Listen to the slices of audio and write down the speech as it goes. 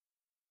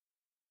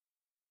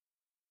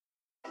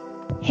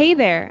Hey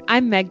there,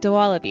 I'm Meg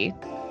DeWallaby.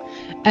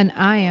 And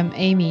I am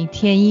Amy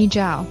Tianyi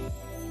Zhao.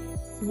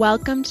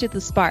 Welcome to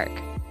The Spark,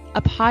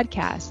 a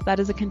podcast that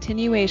is a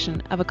continuation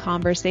of a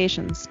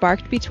conversation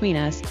sparked between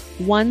us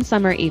one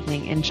summer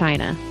evening in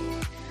China.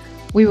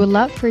 We would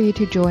love for you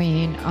to join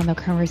in on the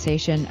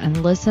conversation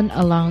and listen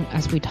along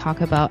as we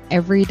talk about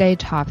everyday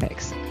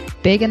topics,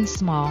 big and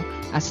small,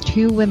 as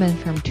two women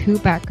from two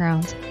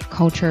backgrounds,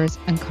 cultures,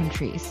 and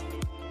countries.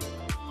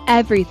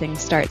 Everything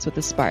starts with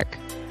a spark.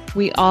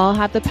 We all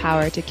have the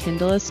power to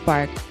kindle a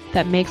spark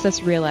that makes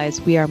us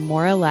realize we are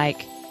more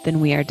alike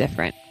than we are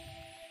different.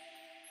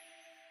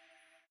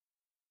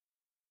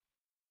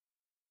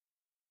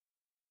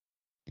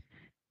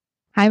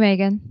 Hi,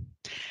 Megan.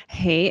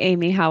 Hey,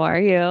 Amy, how are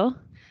you?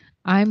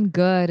 I'm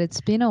good.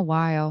 It's been a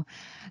while.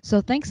 So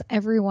thanks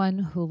everyone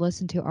who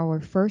listened to our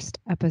first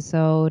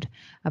episode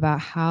about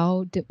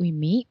how did we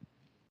meet.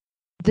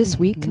 This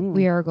week,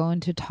 we are going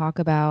to talk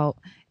about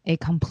a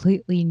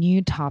completely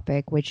new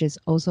topic, which is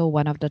also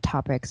one of the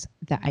topics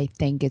that I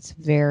think is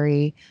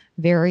very,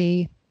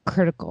 very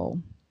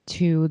critical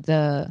to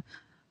the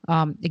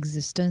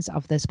existence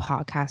of this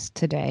podcast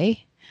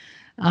today,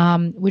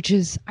 which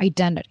is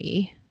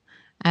identity.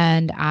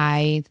 And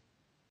I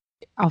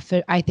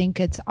think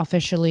it's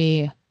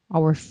officially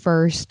our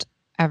first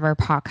ever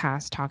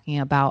podcast talking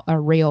about a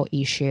real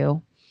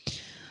issue.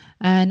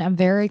 And I'm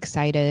very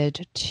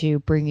excited to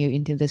bring you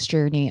into this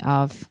journey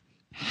of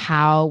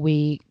how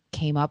we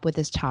came up with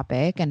this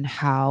topic and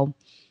how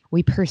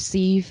we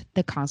perceive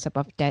the concept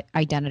of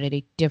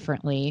identity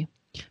differently,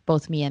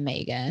 both me and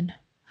Megan.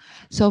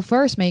 So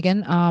first,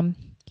 Megan,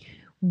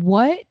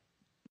 why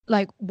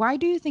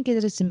do you think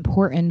it is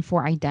important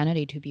for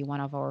identity to be one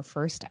of our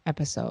first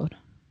episode?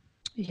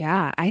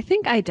 Yeah, I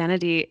think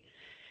identity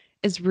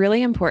is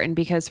really important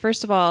because,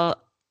 first of all,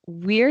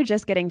 we're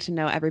just getting to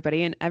know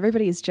everybody and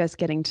everybody's just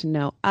getting to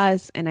know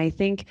us. And I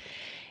think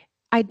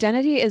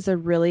identity is a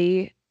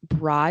really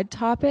broad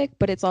topic,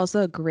 but it's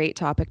also a great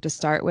topic to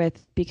start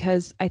with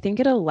because I think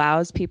it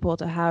allows people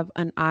to have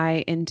an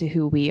eye into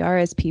who we are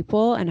as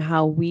people and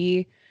how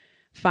we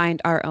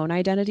find our own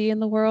identity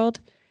in the world.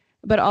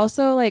 But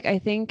also, I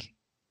think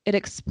it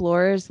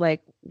explores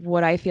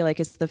what I feel like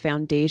is the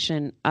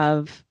foundation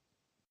of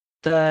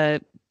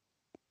the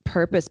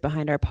purpose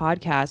behind our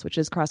podcast, which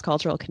is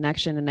cross-cultural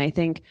connection. And I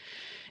think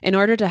in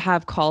order to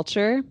have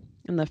culture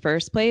in the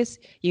first place,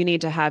 you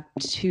need to have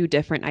two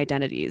different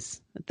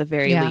identities at the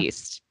very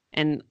least.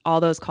 And all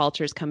those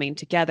cultures coming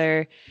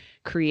together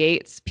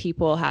creates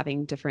people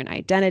having different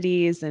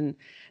identities. And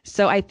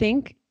so I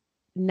think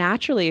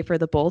naturally for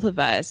the both of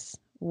us,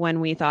 when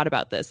we thought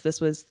about this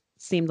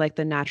seemed like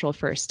the natural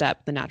first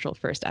step, the natural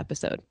first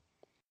episode.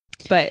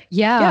 But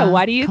yeah,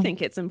 why do you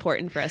think it's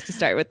important for us to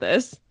start with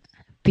this?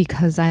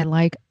 Because I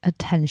like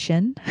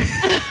attention.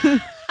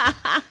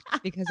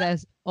 Because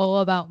that's all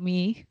about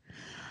me.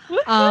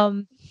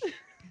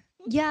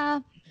 Yeah,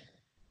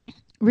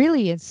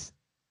 really,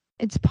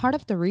 it's part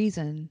of the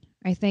reason.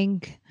 I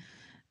think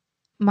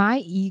my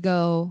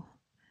ego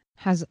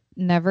has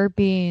never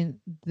been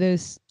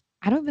this.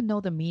 I don't even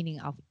know the meaning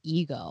of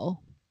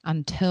ego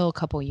until a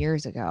couple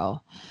years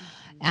ago.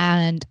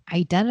 And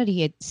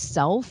identity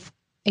itself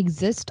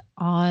exists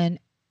on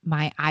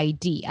my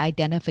ID,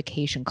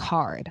 identification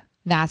card.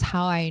 That's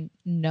how I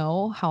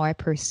know how I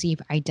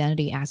perceive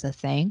identity as a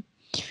thing.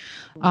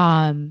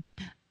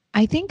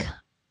 I think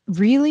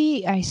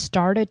really I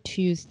started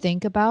to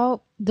think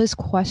about this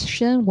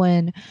question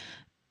when a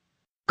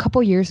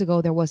couple years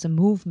ago there was a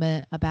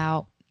movement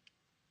about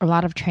a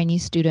lot of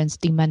Chinese students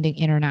demanding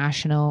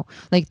international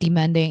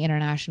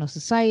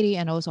society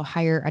and also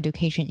higher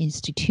education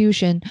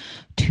institution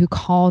to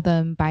call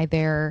them by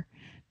their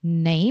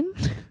name,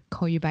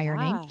 call you by your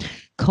name,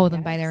 call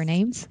them by their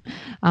names.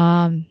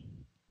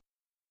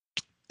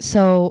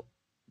 So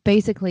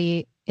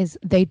basically is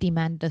they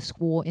demand the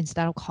school,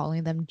 instead of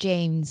calling them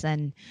James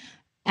and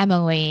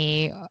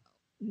Emily,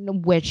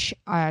 which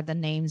are the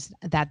names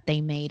that they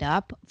made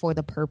up for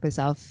the purpose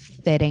of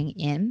fitting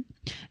in,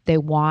 they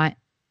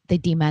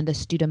demand the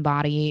student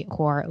body,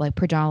 who are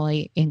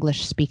predominantly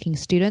English speaking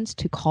students,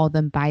 to call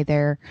them by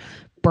their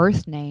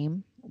birth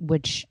name,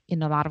 which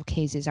in a lot of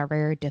cases are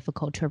very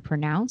difficult to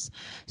pronounce.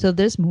 So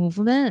this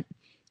movement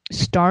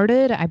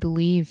started, I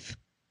believe,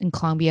 in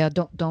Colombia.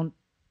 Don't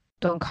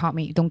catch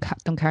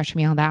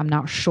me on that. I'm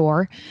not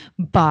sure.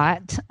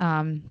 But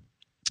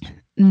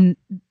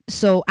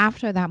so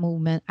after that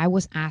movement, I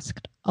was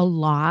asked a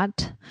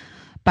lot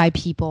by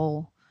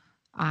people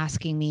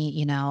asking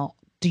me,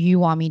 do you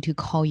want me to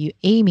call you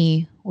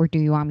Amy or do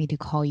you want me to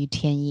call you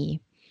Tianyi?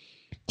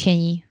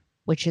 Tianyi,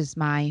 which is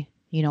my,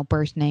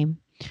 birth name.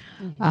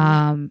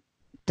 The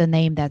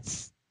name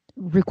that's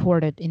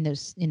recorded in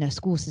the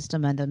school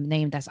system and the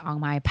name that's on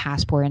my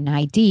passport and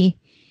ID.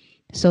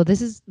 So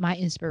this is my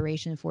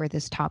inspiration for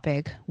this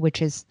topic,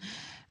 which is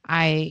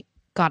I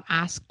got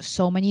asked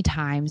so many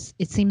times.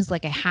 It seems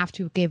like I have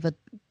to give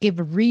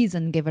a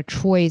reason, give a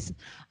choice.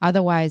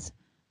 Otherwise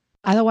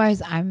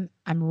I'm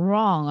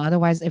wrong.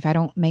 Otherwise, if I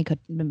don't make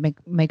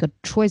a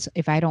choice,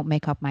 if I don't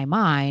make up my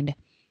mind,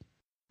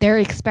 they're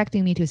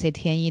expecting me to say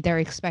Tianyi. They're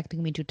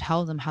expecting me to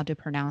tell them how to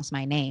pronounce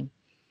my name.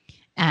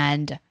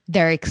 And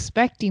they're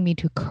expecting me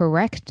to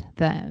correct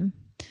them.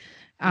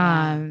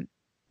 Yeah.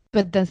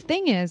 But the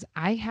thing is,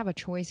 I have a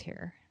choice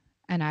here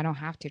and I don't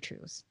have to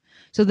choose.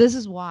 So this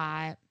is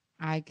why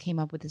I came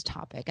up with this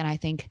topic. And I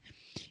think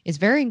it's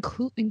very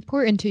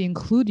important to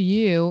include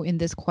you in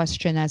this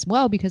question as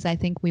well, because I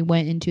think we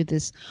went into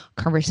this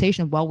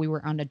conversation while we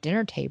were on the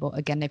dinner table.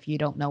 Again, if you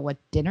don't know what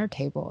dinner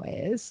table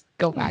is,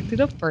 go back to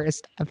the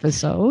first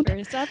episode.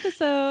 First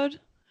episode.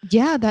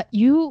 Yeah, that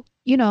you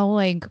know,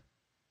 like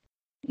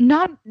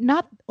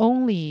not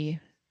only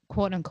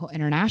quote unquote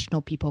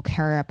international people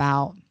care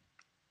about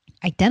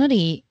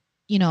identity,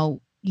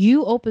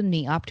 you opened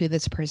me up to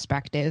this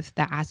perspective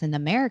that as an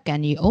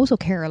American, you also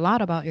care a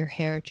lot about your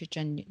heritage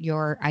and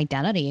your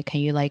identity.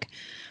 Can you like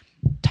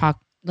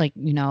talk, like,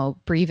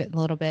 brief a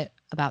little bit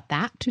about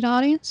that to the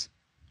audience?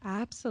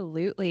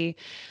 Absolutely.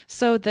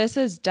 So this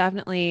is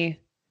definitely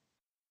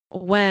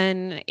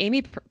when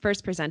Amy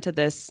first presented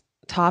this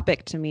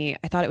topic to me,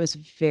 I thought it was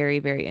very,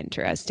 very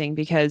interesting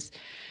because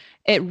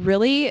it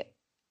really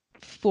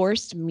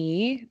forced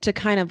me to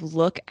kind of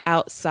look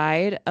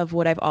outside of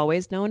what I've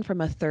always known from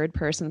a third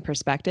person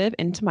perspective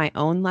into my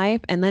own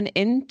life and then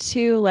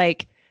into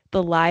like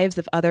the lives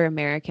of other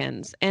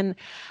Americans. And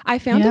I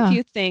found a Yeah,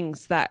 few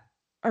things that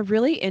are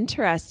really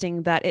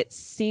interesting that it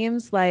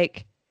seems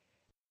like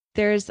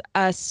there's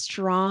a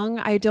strong,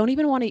 I don't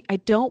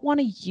want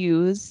to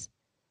use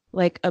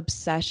like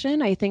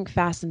obsession. I think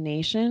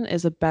fascination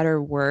is a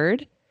better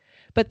word,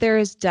 but there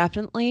is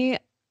definitely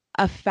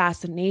a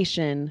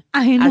fascination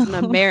I as an know.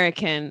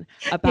 American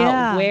about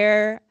Yeah,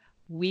 where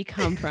we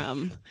come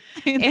from.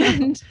 I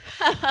know. And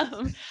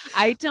um,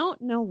 I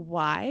don't know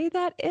why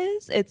that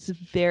is. It's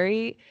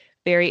very,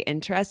 very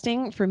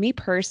interesting. For me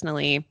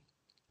personally,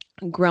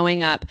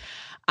 growing up,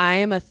 I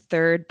am a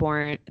third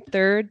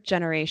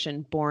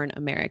generation born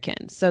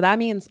American. So that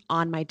means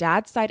on my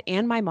dad's side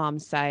and my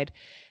mom's side,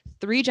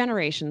 3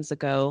 generations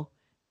ago,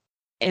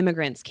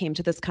 immigrants came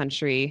to this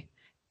country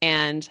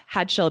and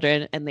had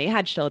children, and they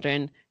had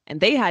children,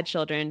 and they had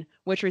children,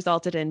 which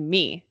resulted in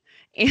me.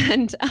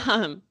 And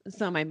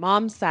so my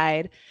mom's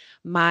side,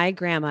 my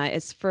grandma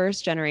is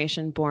first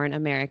generation born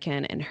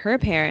American, and her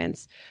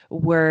parents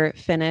were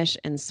Finnish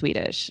and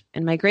Swedish.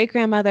 And my great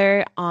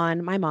grandmother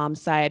on my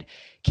mom's side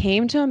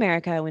came to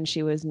America when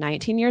she was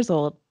 19 years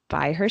old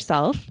by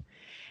herself.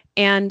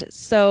 And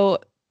so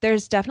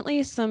there's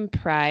definitely some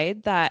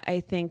pride that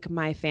I think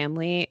my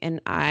family and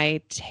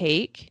I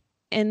take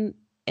in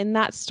in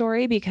that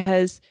story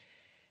because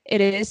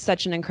it is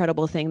such an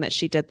incredible thing that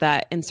she did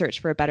that in search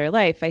for a better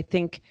life. I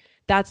think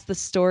that's the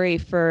story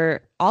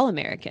for all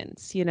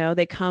Americans. You know,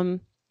 they come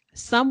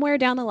somewhere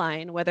down the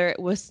line, whether it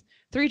was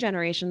 3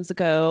 generations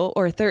ago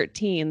or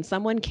 13,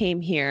 someone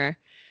came here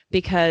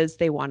because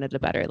they wanted a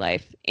better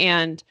life.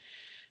 And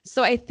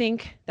so I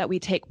think that we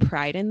take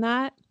pride in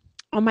that.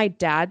 On my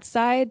dad's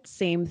side,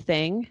 same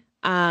thing,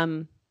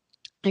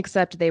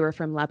 except they were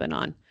from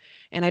Lebanon.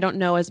 And I don't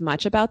know as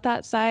much about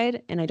that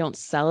side, and I don't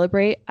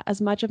celebrate as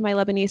much of my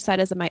Lebanese side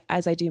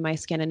as I do my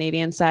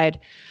Scandinavian side.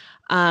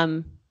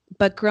 Um,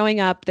 but growing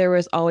up, there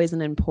was always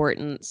an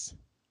importance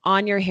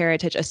on your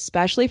heritage,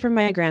 especially from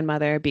my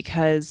grandmother,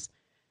 because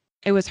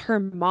it was her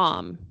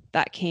mom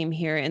that came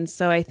here. And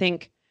so I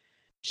think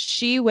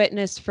she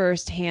witnessed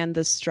firsthand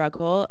the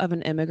struggle of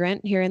an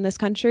immigrant here in this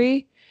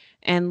country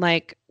and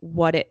like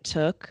what it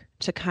took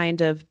to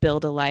kind of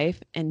build a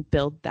life and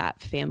build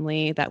that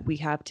family that we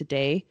have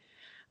today.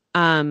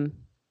 Um,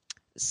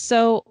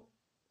 so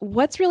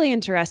what's really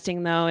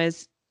interesting though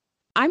is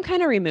I'm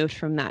kind of removed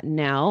from that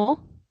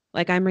now.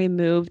 Like I'm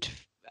removed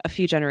a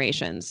few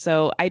generations.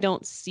 So I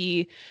don't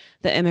see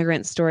the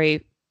immigrant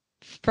story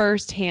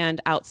firsthand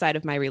outside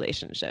of my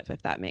relationship,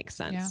 if that makes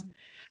Yeah. sense.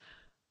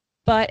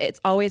 But it's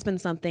always been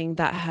something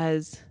that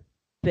has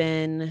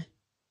been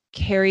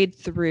carried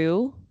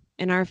through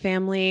in our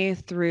family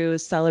through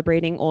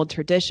celebrating old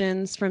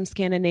traditions from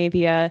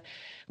Scandinavia,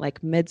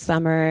 like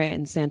Midsummer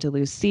and Santa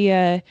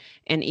Lucia,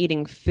 and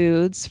eating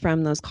foods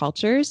from those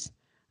cultures.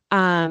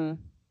 Um,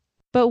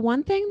 but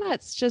one thing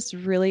that's just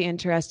really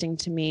interesting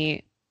to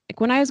me, like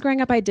when I was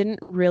growing up, I didn't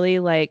really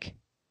like,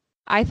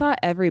 I thought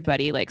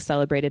everybody like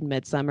celebrated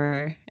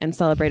Midsummer and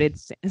celebrated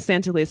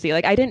Santa Lucia.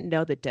 Like I didn't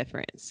know the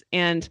difference.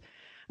 And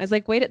I was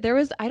like, wait, there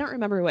was, I don't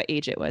remember what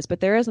age it was, but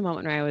there was a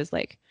moment where I was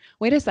like,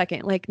 wait a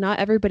second, like not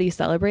everybody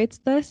celebrates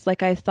this.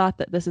 Like I thought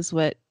that this is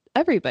what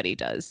everybody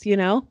does, you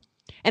know?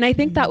 And I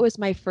think that Mm. was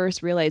my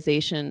first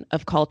realization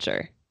of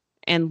culture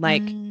and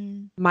like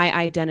Mm. my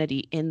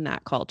identity in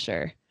that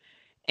culture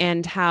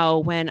and how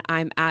when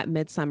I'm at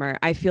Midsummer,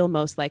 I feel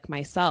most like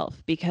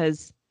myself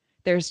because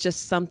there's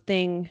just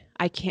something,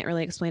 I can't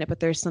really explain it, but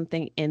there's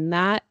something in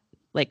that,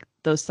 like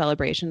those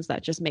celebrations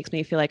that just makes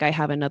me feel like I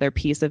have another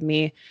piece of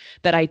me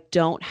that I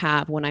don't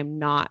have when I'm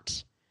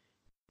not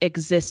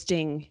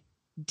existing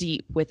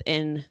deep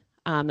within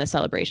the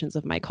celebrations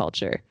of my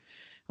culture,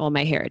 well,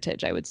 my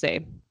heritage, I would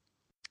say.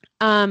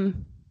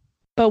 Um,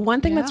 but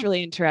one thing that's Yeah.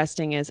 really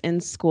interesting is in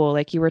school,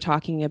 like you were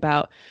talking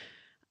about,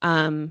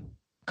 um,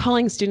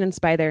 calling students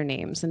by their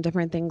names and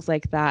different things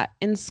like that.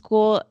 In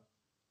school,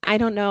 I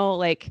don't know,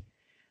 like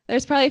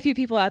there's probably a few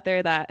people out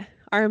there that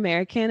are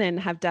American and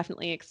have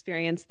definitely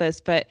experienced this.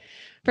 But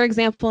for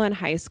example, in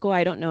high school,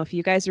 I don't know if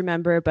you guys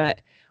remember,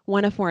 but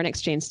when a foreign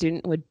exchange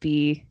student would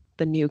be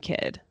the new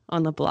kid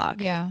on the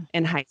block Yeah.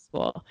 in high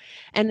school,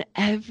 and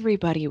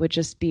everybody would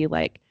just be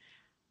like,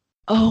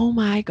 oh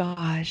my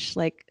gosh,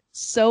 like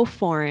so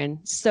foreign,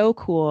 so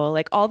cool.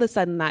 Like all of a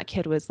sudden, that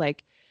kid was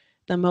like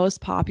the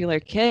most popular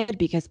kid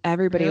because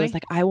everybody was Really?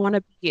 like, I want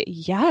to be,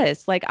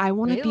 yes, like I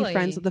want to be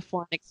friends with Really? a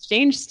foreign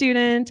exchange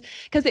student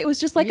because it was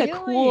just like a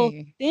cool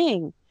Really?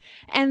 thing.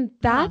 And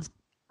Huh.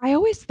 I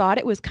always thought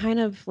it was kind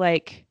of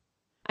like,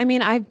 I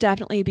mean, I've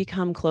definitely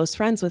become close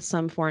friends with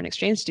some foreign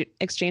exchange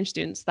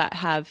students that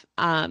have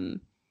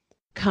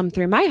come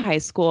through my high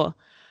school,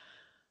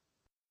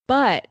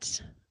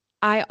 but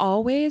I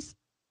always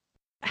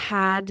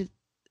had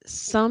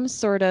some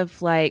sort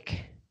of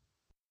like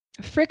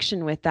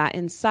friction with that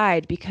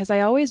inside because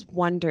I always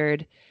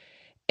wondered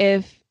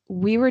if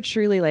we were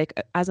truly like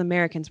as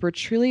Americans, we're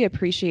truly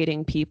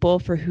appreciating people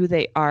for who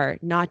they are,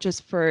 not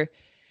just for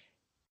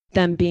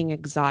them being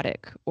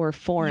exotic or Yeah.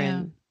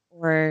 foreign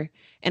or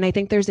and I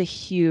think there's a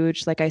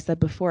huge, like I said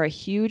before, a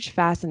huge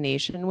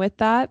fascination with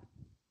that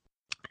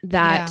Yeah.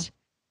 that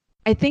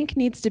I think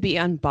needs to be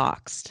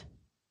unboxed.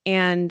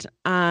 And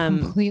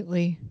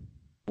Completely.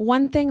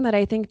 one thing that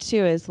I think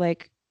too is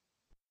like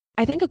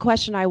I think a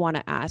question I want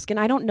to ask, and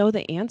I don't know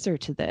the answer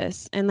to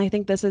this, and I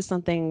think this is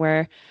something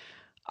where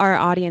our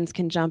audience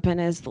can jump in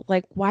is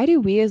like, why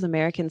do we as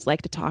Americans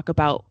like to talk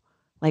about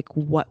like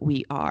what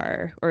we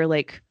are or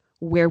like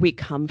where we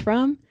come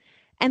from?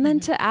 And then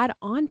Hmm. to add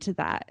on to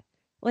that,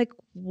 like,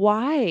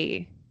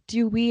 why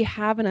do we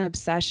have an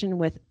obsession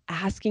with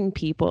asking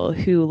people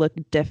who look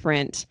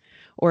different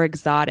or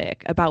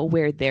exotic about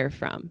where they're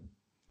from?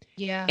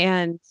 Yeah.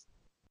 And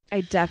I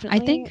I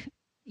definitely, think,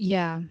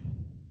 yeah.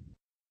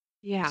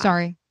 yeah.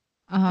 Sorry.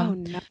 Oh,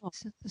 no.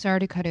 Sorry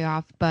to cut you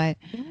off, but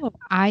No.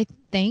 I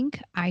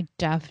think I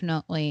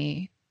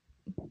definitely,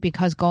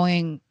 because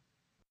going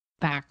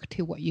back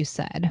to what you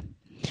said,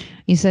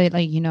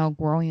 like,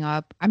 growing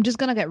up, I'm just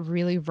gonna get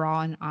really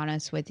raw and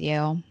honest with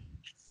you.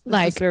 This is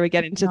Like, where we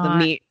get into the not,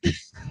 meat.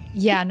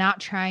 yeah, not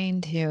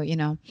trying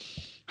to,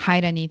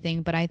 hide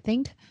anything, but I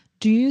think,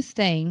 do you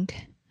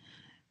think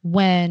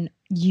when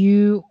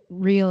you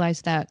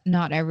realize that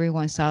not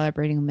everyone's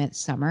celebrating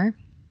midsummer,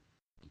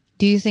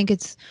 do you think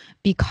it's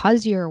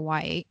because you're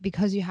white,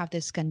 because you have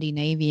this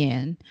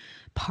Scandinavian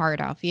part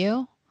of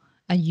you,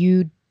 and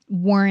you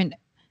weren't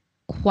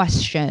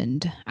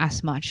questioned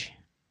as much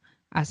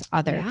as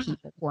other Yeah.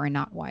 people who are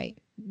not white?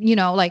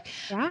 Like,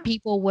 Yeah.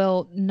 people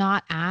will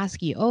not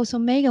ask you, oh, so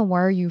Megan,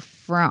 where are you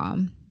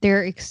from?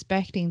 They're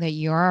expecting that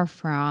you're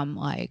from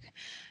like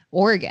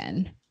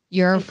Oregon,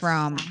 you're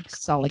from Exactly.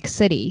 Salt Lake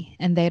City,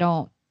 and they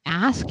don't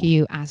ask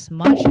you as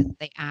much as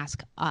they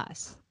ask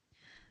us.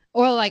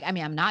 Or like, I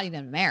mean, I'm not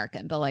even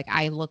American, but like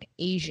I look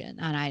Asian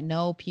and I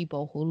know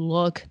people who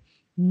look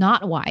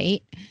not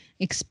white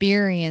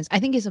experience. I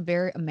think it's a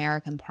very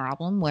American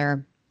problem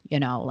where,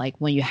 like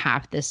when you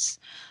have this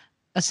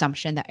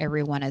assumption that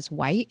everyone is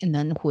white and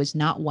then who is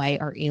not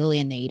white are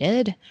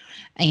alienated.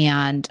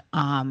 And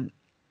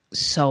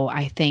so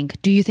I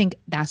think, do you think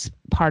that's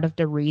part of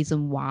the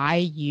reason why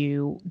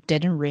you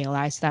didn't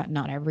realize that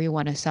not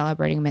everyone is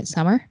celebrating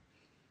midsummer?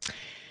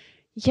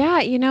 Yeah,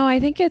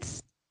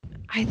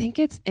 I think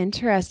it's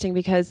interesting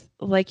because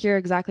like you're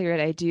exactly right.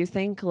 I do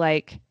think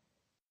like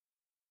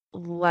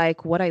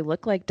what I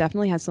look like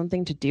definitely has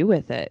something to do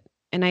with it.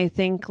 And I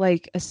think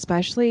like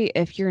especially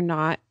if you're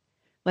not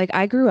like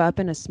I grew up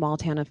in a small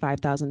town of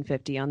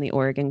 5,050 on the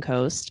Oregon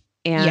coast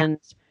Yeah. and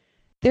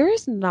there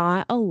is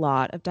not a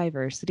lot of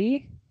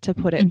diversity to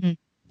Hmm.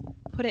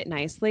 put it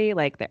nicely.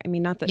 Like I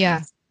mean not that Yeah.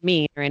 it's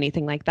mean or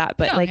anything like that,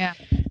 but No, like yeah.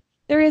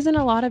 there isn't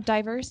a lot of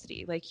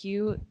diversity. Like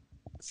you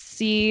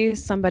see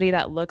somebody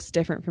that looks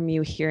different from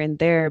you here and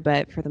there,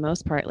 but for the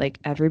most part, like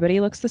everybody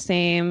looks the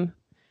same.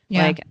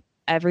 Yeah. Like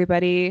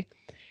everybody,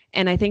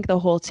 and I think the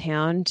whole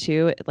town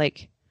too,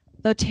 like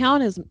the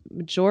town is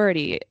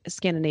majority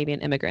Scandinavian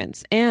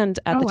immigrants. And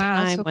at Oh, the wow.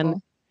 That's time so when,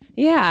 cool.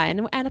 yeah,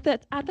 and at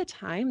the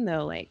time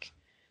though, like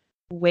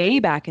way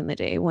back in the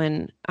day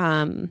when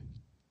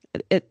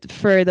it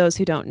for those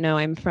who don't know,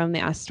 I'm from the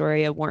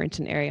Astoria,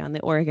 Warrenton area on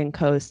the Oregon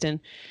coast, and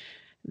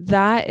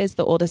that is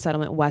the oldest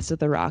settlement west of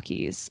the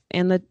Rockies.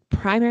 And the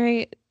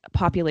primary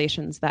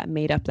populations that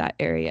made up that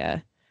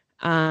area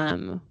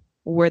um,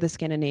 were the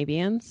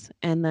Scandinavians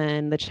and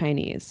then the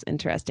Chinese,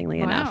 interestingly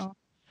enough. Wow.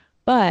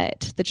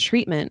 But the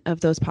treatment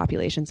of those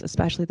populations,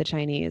 especially the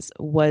Chinese,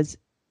 was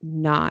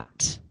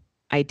not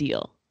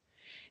ideal.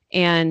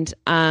 And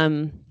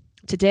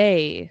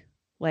today,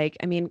 like,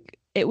 I mean,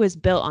 it was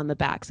built on the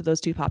backs of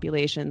those two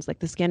populations. Like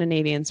the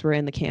Scandinavians were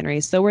in the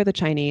canneries, so were the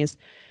Chinese,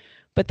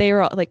 but they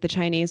were like the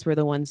Chinese were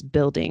the ones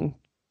building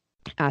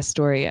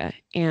Astoria.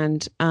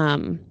 And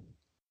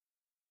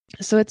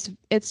so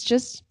it's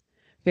just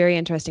very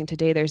interesting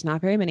today. There's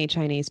not very many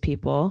Chinese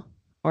people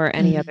or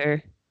any Hmm.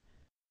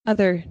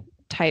 other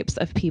types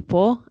of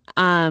people.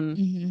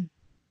 Hmm.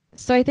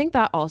 So I think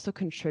that also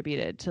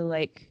contributed to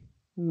like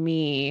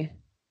me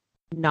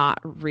not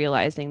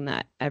realizing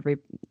that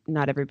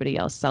not everybody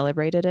else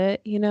celebrated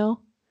it, you know?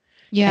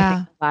 I think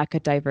Yeah. the lack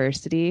of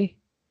diversity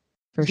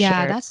for Yeah,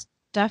 sure. that's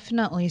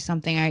definitely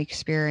something I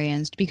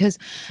experienced because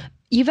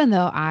even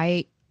though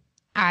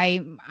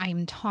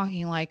I'm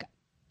talking like,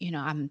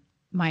 I'm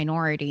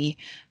minority.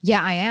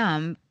 Yeah, I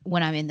am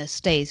when I'm in the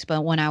States,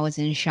 but when I was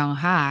in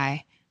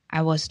Shanghai,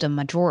 I was the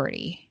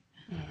majority.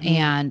 Hmm.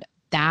 And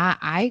that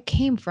I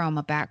came from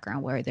a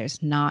background where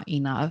there's not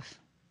enough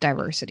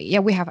diversity. Yeah,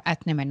 we have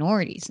ethnic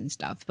minorities and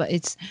stuff, but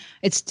it's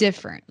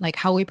different. Like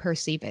how we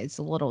perceive it is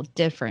a little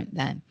different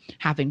than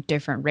having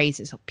different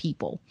races of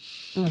people.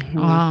 Hmm.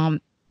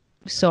 Um,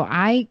 so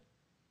I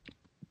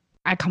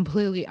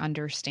completely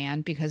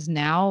understand because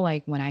now,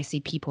 like, when I see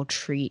people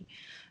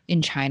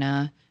in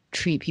China,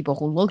 treat people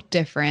who look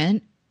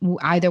different,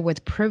 either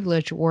with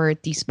privilege or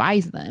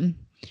despise them,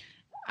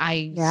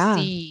 I Yeah.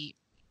 see.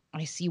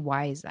 I see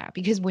why is that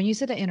because when you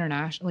said the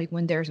international, like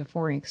when there's a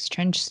foreign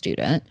exchange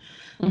student,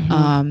 Hmm.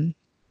 um,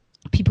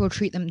 people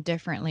treat them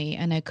differently,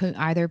 and it could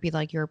either be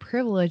like you're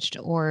privileged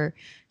or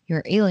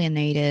you're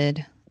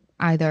alienated,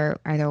 either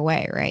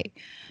way, right?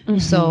 Hmm.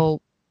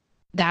 So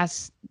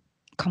that's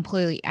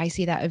completely I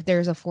see that if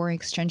there's a foreign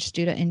exchange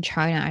student in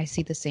China, I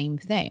see the same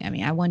thing. I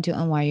mean, I went to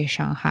NYU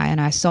Shanghai and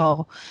I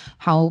saw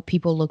how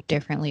people look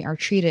differently, are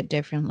treated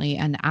differently,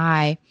 and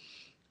I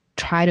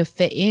try to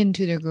fit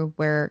into the group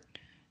where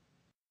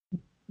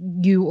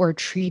you are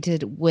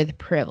treated with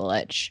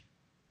privilege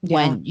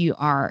Yeah. when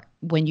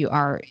you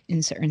are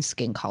in certain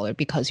skin color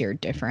because you're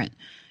different.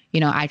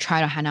 I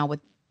try to hang out with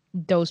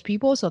those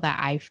people so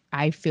that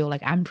I feel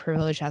like I'm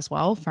privileged as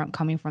well from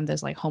coming from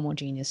this like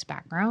homogeneous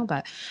background.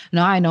 But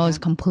no, I know Yeah. it's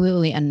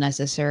completely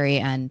unnecessary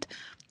and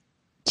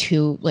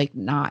to like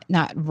not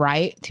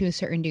right to a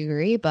certain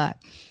degree, but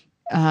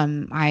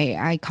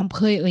I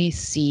completely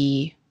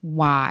see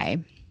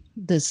why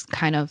this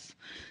kind of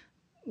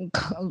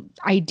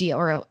idea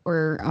or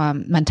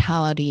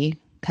mentality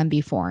can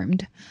be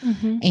formed.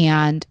 Hmm.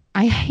 And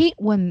I hate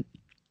when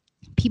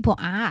people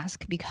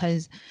ask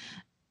because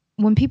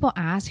when people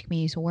ask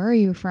me, so where are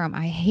you from?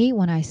 I hate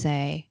when I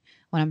say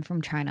when I'm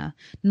from China.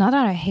 Not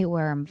that I hate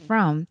where I'm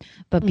from,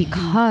 but Hmm.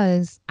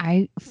 because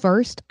I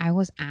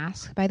was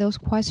asked by those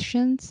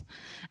questions,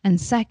 and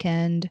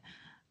second,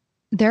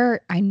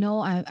 I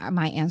know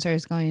my answer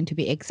is going to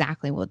be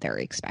exactly what they're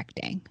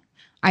expecting.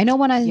 I know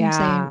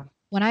Yeah.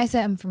 when I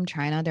say I'm from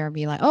China, they'll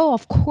be like, "Oh,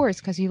 of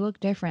course, because you look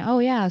different." Oh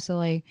yeah, so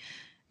like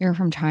you're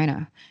from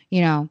China,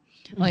 you know,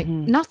 like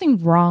Hmm. nothing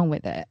wrong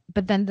with it.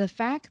 But then the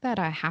fact that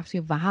I have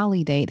to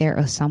validate their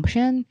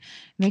assumption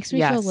makes me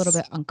feel a little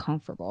Yes. bit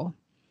uncomfortable.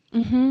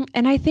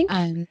 And I think,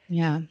 And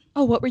yeah,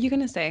 oh, what were you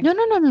going to say? no,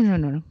 no, no, no, no,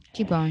 no, no.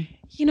 Keep going.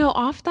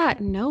 Off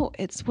that note,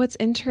 it's what's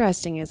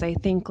interesting is I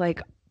think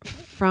like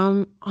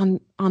from on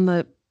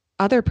the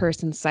other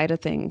person's side of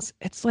things,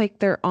 it's like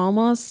they're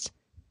almost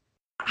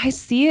I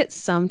see it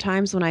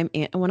sometimes when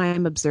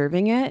I'm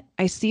observing it.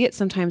 I see it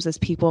sometimes as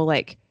people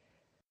like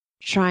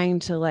trying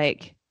to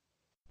like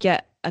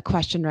get a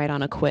question right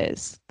on a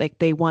quiz. Like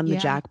they won the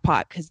Yeah,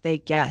 jackpot because they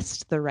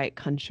guessed the right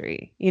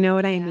country. You know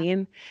what I yeah,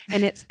 mean?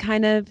 And it's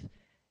kind of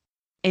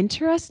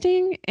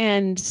interesting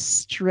and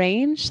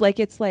strange. Like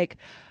it's like,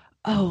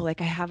 oh,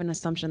 like I have an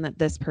assumption that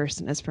this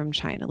person is from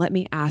China. Let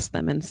me ask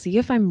them and see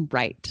if I'm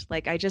right.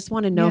 Like I just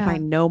want to know if I yeah.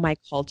 know my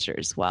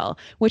cultures well,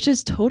 which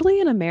is totally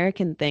an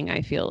American thing,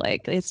 I feel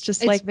like. It's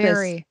just It's like this,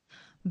 very,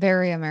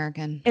 very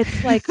American.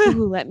 it's like,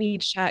 ooh, let me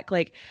check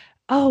like,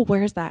 oh,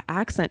 where's that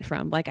accent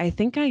from? Like I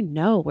think I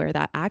know where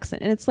that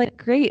accent. And it's like,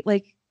 great,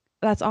 like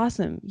that's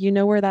awesome. You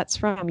know where that's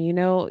from.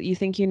 You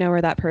think you know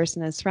where that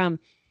person is from,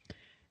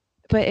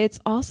 but it's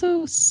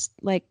also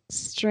like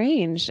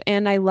strange.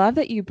 And I love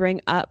that you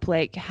bring up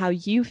like how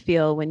you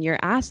feel when you're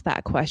asked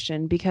that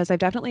question because I've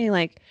definitely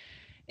like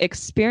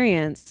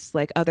experienced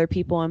like other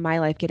people in my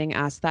life getting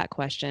asked that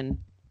question.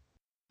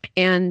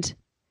 And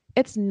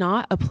it's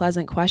not a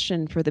pleasant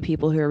question for the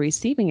people who are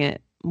receiving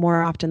it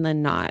more often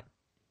than not,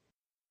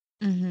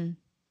 Mm-hmm.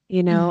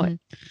 you know? Mm-hmm.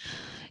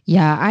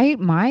 Yeah,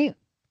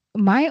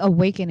 my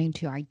awakening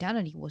to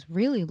identity was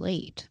really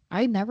late.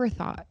 I never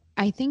thought.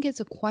 I think it's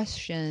a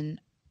question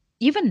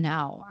even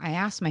now, I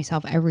ask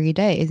myself every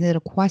day, is it a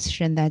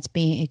question that's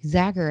being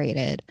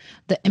exaggerated?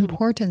 The Mm.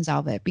 importance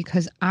of it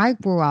because I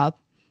grew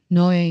up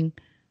knowing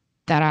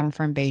that I'm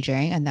from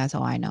Beijing and that's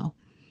all I know,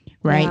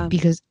 right? Yeah.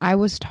 Because I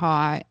was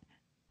taught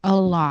a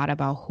lot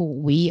about who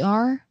we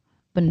are,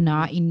 but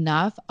not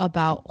enough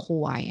about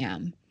who I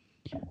am.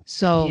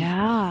 So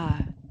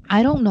Yeah.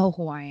 I don't know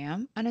who I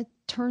am, and it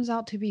turns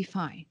out to be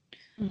fine.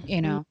 You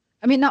Hmm. know,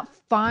 I mean, not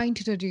fine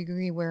to the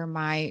degree where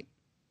my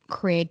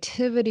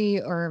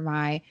creativity or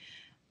my,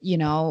 you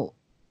know,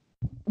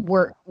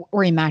 were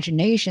or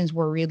imaginations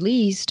were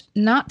released.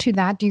 Not to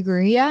that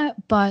degree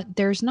yet, but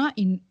there's not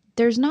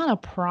a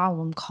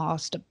problem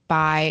caused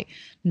by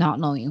not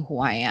knowing who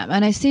I am,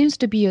 and it seems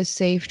to be a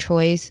safe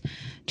choice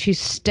to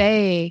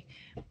stay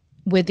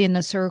within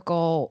a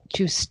circle,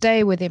 to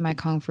stay within my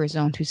comfort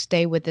zone, to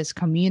stay with this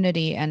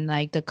community and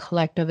like the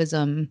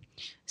collectivism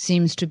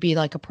seems to be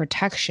like a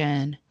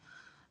protection,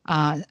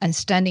 and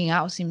standing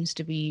out seems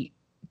to be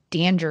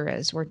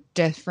dangerous or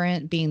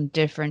different. Being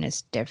different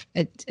is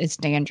it's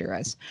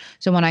dangerous.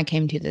 So when I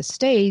came to the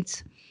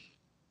States,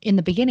 in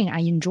the beginning, I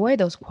enjoy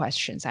those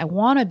questions. I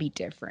want to be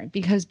different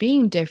because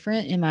being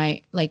different in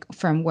my, like,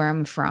 from where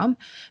I'm from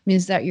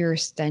means that you're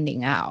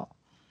standing out,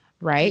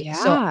 right?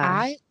 So Yeah.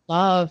 I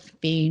love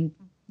being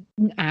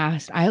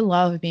asked. I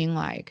love being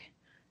like,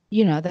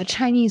 the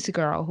Chinese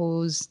girl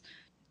who's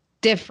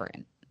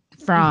different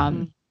Hmm.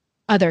 from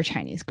other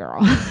Chinese girl.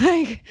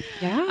 Like,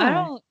 I Yeah.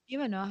 don't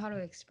even know how to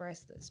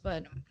express this,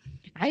 but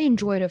I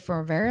enjoyed it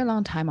for a very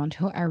long time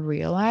until I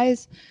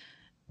realized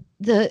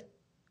the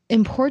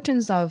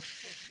importance of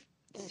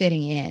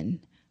fitting in, Hmm.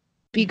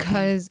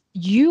 because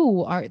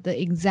you are the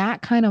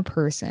exact kind of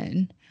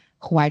person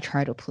who I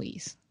try to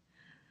please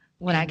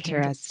when I came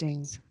to the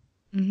Interesting. States.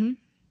 Hmm.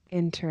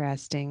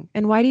 Interesting.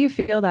 And why do you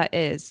feel that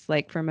is,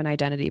 like from an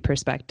identity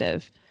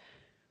perspective?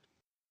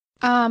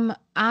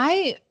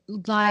 I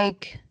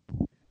like,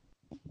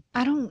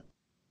 I don't,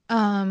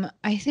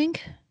 I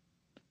think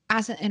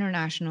as an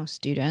international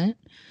student,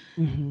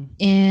 Hmm.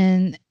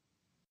 and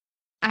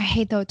I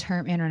hate the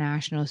term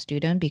international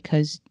student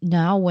because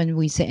now when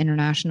we say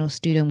international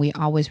student, we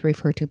always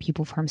refer to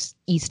people from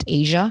East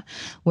Asia,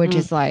 which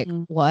is like,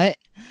 Hmm. what?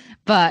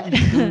 But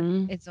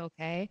Hmm. it's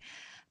okay.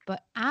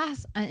 But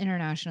as an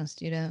international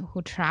student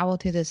who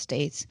traveled to the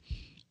States,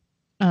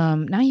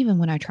 not even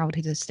when I traveled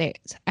to the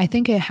States, I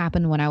think it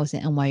happened when I was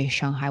in NYU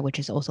Shanghai, which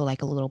is also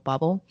like a little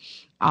bubble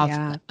of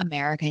Yeah.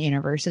 American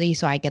university.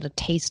 So I get a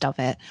taste of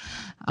it.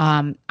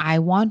 I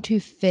want to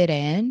fit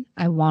in.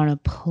 I want to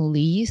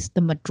please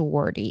the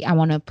majority. I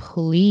want to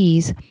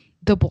please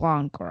the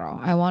blonde girl.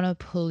 I want to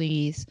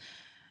please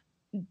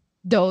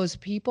those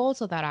people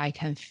so that I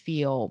can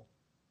feel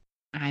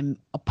I'm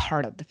a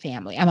part of the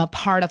family. I'm a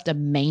part of the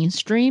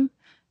mainstream,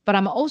 but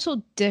I'm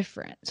also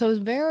different. So it's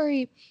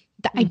very,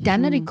 the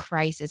identity Hmm.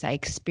 crisis I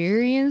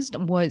experienced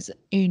was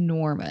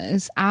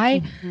enormous. Hmm.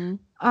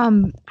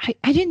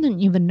 I didn't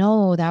even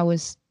know that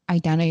was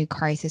identity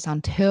crisis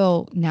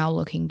until now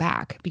looking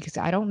back, because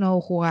I don't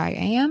know who I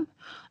am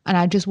and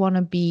I just want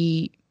to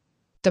be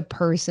the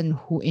person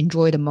who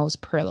enjoy the most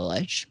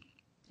privilege.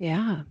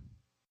 Yeah.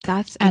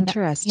 That's And yeah,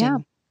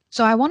 interesting.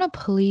 so I want to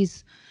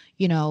police,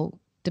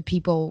 the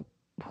people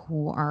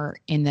who are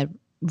in the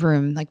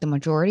room, like the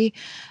majority,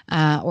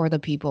 or the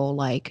people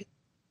like,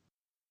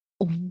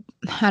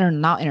 I don't know,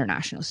 not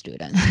international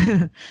student,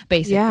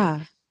 basically.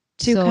 Yeah.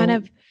 To kind So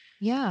of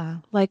yeah,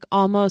 like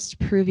almost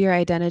prove your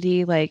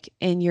identity like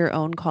in your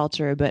own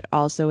culture, but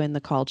also in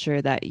the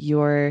culture that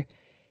you're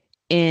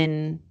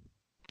in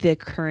the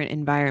current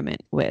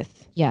environment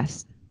with.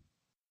 yes.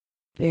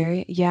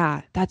 Very,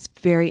 yeah, that's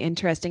very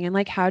interesting. And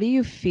like, how do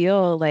you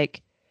feel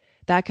like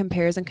that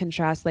compares and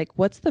contrasts? Like,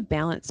 what's the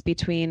balance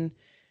between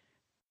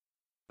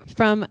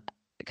from,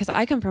 because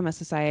I come from a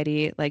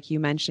society, like you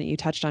mentioned, you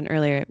touched on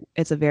earlier,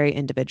 it's a very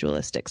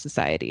individualistic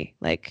society.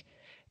 Like,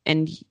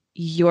 and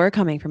you're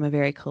coming from a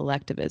very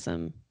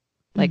collectivism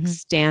like Hmm.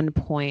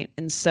 standpoint.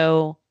 And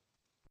so,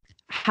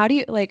 how do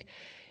you like,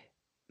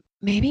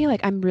 maybe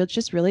like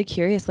just really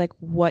curious, like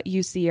what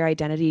you see your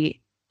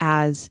identity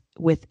as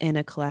within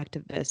a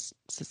collectivist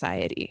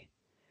society.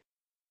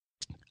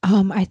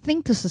 I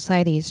think the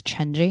society is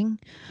changing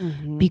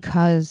Hmm.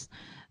 because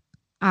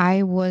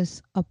I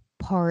was a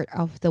part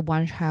of the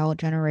one child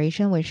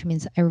generation, which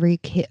means every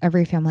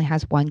family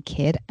has one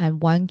kid,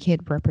 and one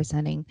kid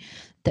representing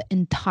the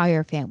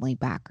entire family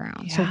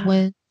background.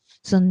 Yeah.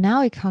 So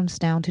now it comes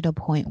down to the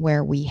point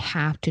where we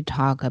have to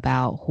talk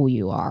about who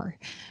you are.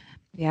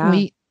 Yeah.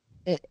 We,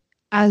 it,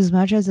 as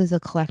much as it's a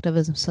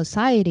collectivism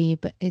society,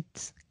 but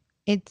it's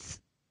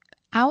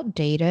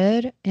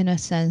outdated in a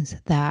sense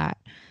that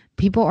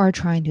people are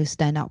trying to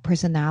stand out.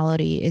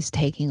 Personality is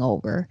taking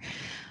over,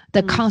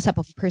 the Mm. concept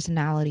of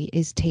personality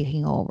is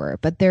taking over,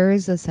 but there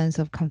is a sense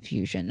of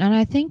confusion. And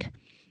I think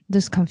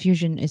this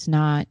confusion is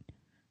not,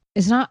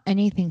 it's not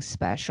anything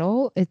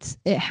special. It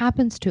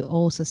happens to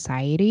all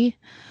society,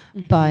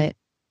 Hmm. but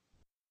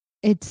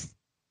it's,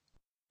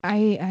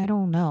 I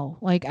don't know.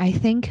 Like, I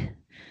think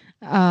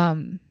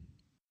um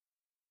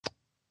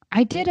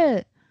I did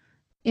it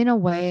in a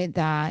way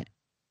that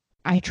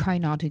I try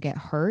not to get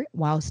hurt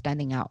while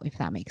standing out, if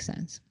that makes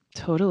sense. I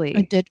Totally.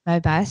 did my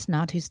best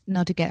not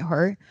to get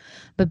hurt,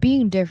 but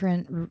being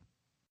different,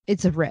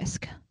 it's a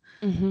risk.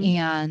 Hmm.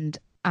 And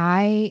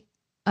I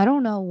I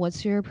don't know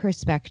what's your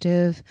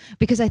perspective,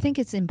 because I think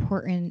it's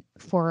important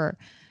for,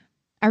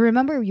 I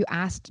remember you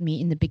asked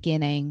me in the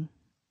beginning,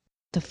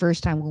 the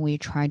first time when we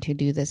tried to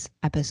do this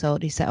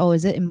episode, you said, "Oh,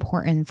 is it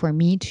important for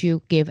me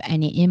to give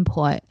any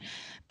input?"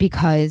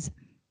 Because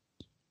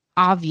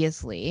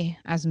obviously,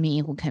 as me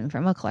who came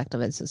from a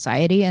collectivist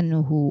society and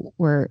who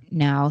are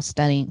now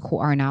studying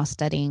or now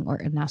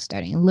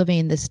studying living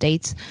in the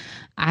States,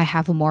 I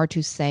have more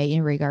to say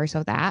in regards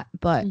of that.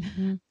 But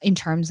Hmm. in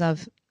terms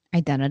of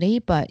identity,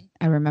 but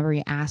I remember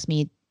you asked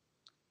me,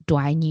 do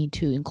I need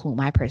to include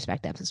my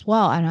perspectives as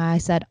well? And I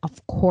said,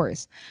 of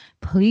course.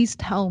 Please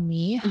tell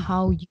me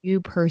how you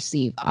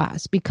perceive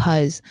us,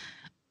 because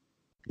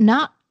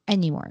Not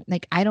anymore.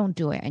 Like I don't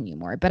do it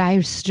anymore, but I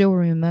still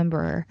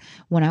remember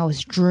when I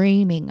was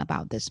dreaming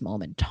about this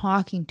moment,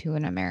 talking to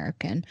an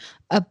American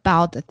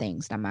about the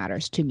things that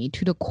matters to me,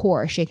 to the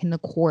core, shaking the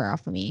core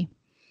off of me.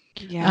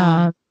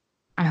 Yeah. Um,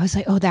 I was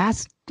like, oh,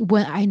 that's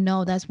when I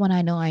know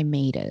I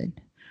made it,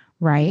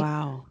 right?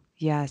 Wow.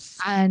 Yes.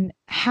 And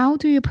how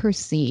do you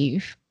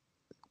perceive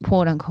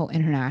quote unquote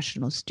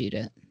international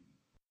student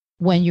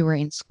when you were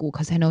in school?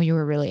 Because I know you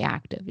were really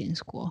active in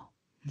school.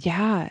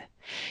 Yeah.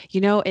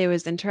 It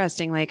was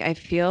interesting. Like, I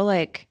feel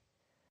like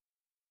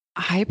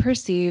I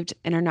perceived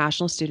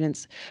international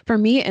students for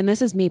me, and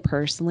this is me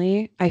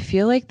personally, I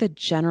feel like the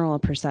general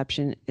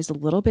perception is a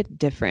little bit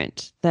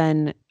different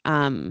than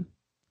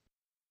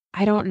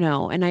I don't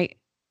know.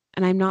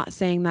 And I'm not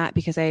saying that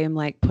because I am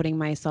like putting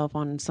myself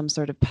on some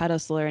sort of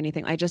pedestal or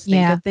anything. I just think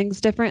Yeah. of things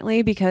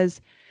differently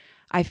because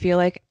I feel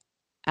like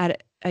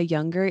at a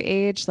younger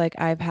age, like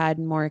I've had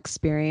more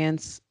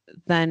experience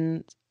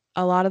than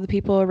a lot of the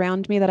people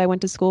around me that I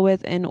went to school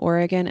with in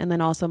Oregon and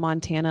then also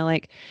Montana.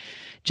 Like,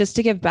 just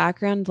to give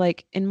background,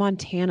 like in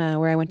Montana,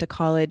 where I went to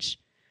college,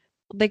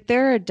 like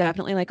there are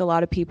definitely like a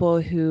lot of people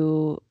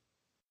who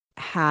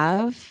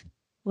have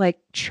like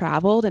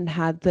traveled and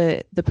had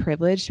the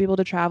privilege to be able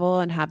to travel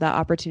and have that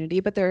opportunity,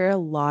 but there are a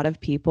lot of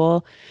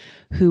people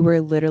who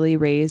were literally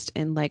raised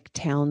in like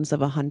towns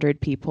of 100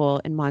 people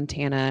in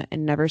Montana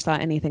and never saw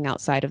anything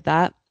outside of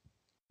that.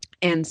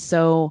 And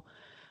so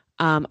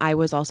I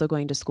was also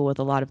going to school with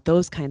a lot of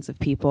those kinds of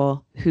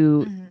people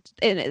who, Mhm.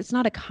 and it's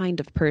not a kind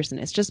of person,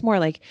 it's just more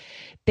like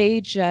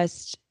they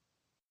just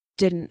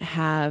didn't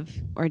have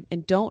or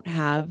and don't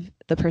have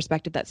the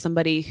perspective that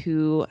somebody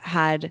who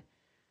had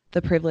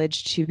the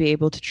privilege to be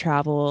able to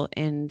travel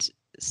and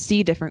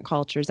see different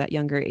cultures at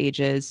younger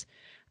ages.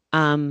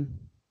 Um,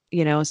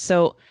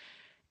 so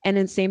and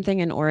then same thing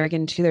in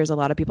Oregon too. There's a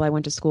lot of people I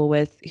went to school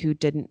with who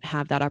didn't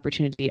have that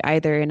opportunity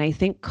either. And I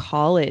think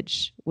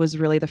college was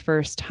really the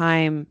first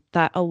time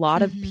that a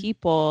lot of Mhm.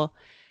 people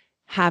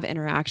have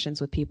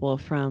interactions with people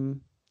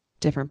from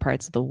different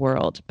parts of the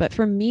world. But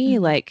for me,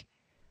 Mhm. like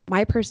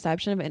my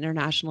perception of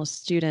international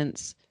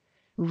students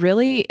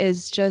really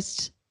is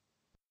just,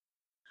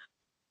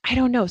 I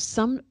don't know,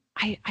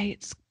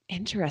 it's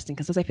interesting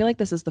because I feel like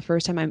this is the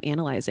first time I'm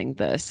analyzing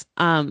this.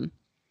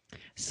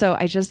 So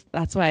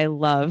that's why I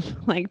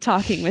love like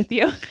talking with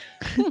you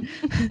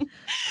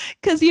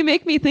because you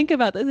make me think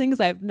about the things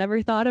I've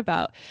never thought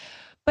about.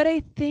 But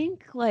I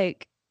think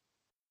like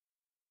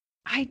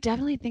I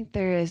definitely think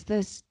there is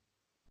this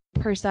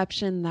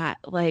perception that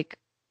like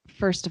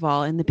first of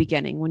all in the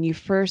beginning when you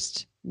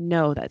first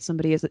know that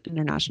somebody is an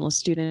international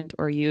student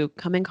or you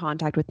come in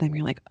contact with them,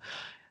 you're like,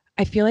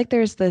 I feel like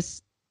there's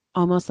this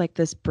almost like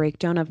this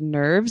breakdown of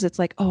nerves. It's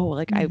like, oh,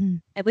 like I,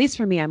 Mhm. at least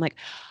for me, I'm like,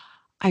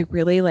 I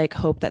really like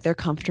hope that they're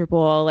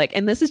comfortable. Like,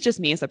 and this is just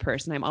me as a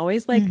person. I'm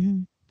always like,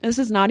 Mhm. this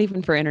is not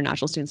even for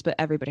international students, but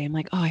everybody. I'm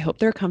like, oh, I hope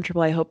they're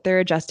comfortable. I hope they're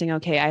adjusting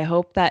okay. I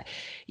hope that,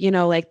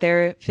 like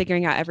they're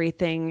figuring out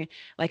everything.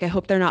 Like, I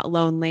hope they're not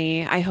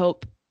lonely. I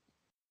hope,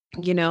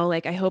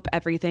 like, I hope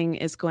everything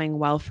is going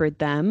well for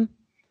them.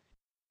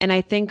 And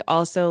I think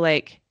also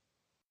like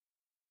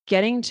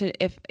getting to,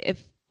 if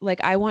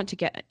like I want to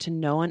get to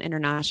know an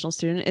international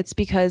student, it's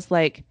because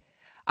like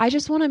I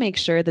just want to make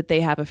sure that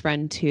they have a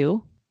friend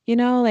too,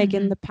 like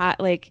in Mhm. the pat,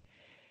 like,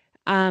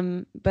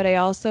 but I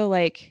also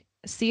like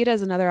see it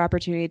as another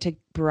opportunity to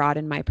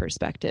broaden my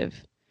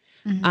perspective.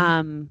 Mhm.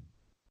 Um,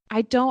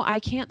 I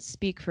can't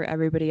speak for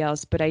everybody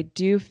else, but I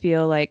do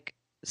feel like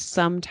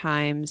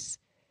sometimes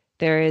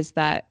there is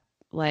that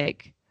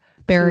like,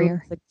 ooh,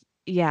 Barrier.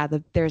 yeah,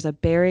 there's a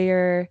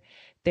barrier.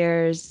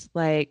 There's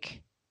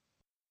like,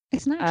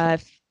 It's natural. uh,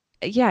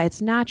 yeah,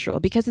 it's natural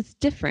because it's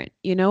different,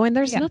 and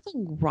there's Yeah.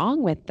 nothing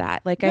wrong with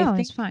that. Like, I No,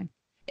 it's think fine.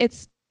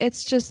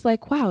 it's just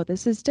like, wow,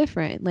 this is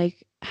different.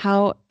 Like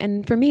how,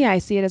 and for me, I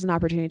see it as an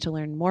opportunity to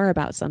learn more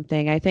about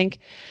something. I think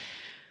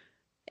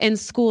in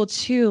school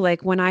too,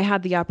 like when I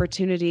had the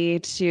opportunity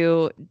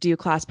to do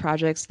class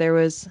projects, there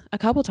was a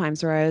couple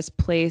times where I was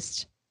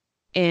placed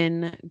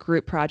in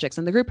group projects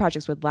and the group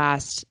projects would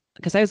last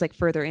because I was like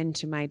further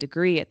into my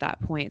degree at that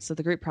point. So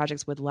the group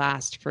projects would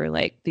last for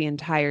like the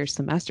entire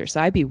semester.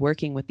 So I'd be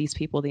working with these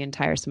people the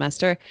entire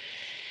semester.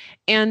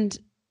 And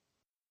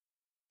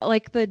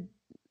like the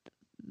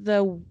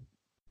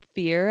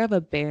fear of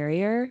a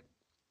barrier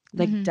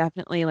like Mhm.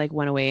 definitely like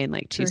went away in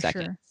like two For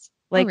seconds. sure.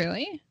 Oh, Like,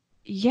 really?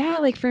 yeah,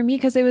 like for me,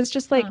 because it was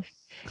just Huh. like,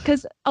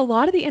 because a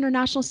lot of the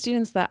international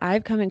students that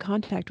I've come in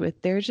contact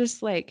with, they're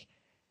just like,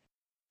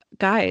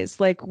 guys,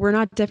 like, we're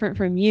not different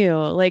from you.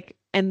 Like,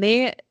 and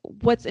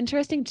what's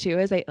interesting too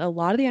is a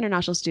lot of the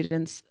international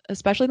students,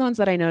 especially the ones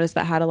that I noticed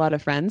that had a lot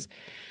of friends,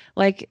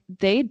 like,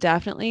 they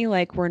definitely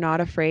like were not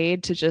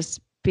afraid to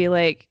just be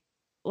like,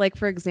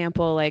 for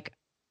example, like,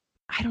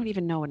 I don't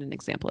even know what an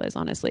example is,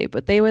 honestly,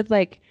 but they would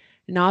like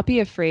not be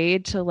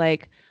afraid to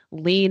like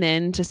lean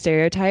into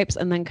stereotypes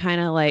and then kind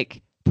of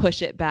like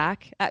push it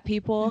back at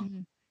people.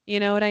 Mhm. You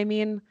know what I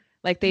mean?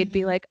 Like they'd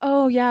be Mhm. like,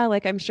 oh, yeah,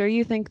 like I'm sure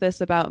you think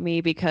this about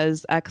me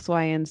because X,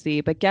 Y, and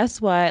Z, but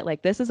guess what?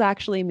 Like this is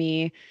actually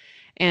me.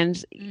 And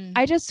Mm.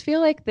 I just feel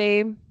like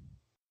they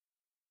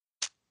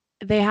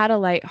had a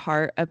light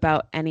heart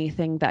about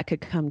anything that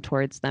could come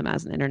towards them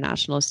as an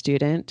international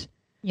student,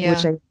 which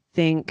Yeah, I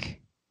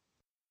think,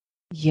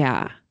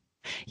 yeah,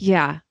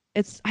 yeah.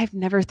 I've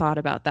never thought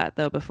about that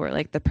though before,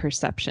 like the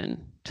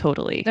perception.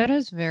 Totally. that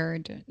is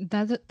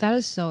that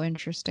is so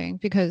interesting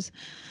because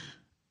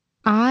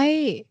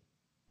I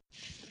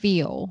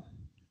feel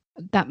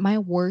that my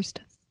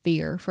worst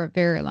fear for a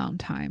very long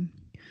time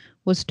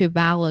was to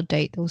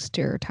validate those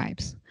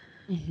stereotypes.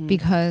 Hmm.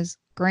 Because,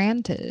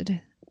 granted,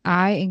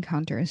 I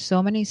encountered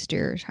so many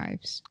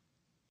stereotypes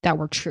that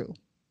were true.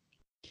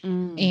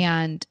 Mm.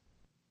 And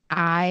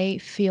I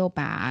feel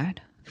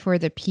bad for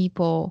the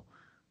people.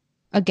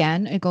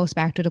 Again, it goes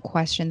back to the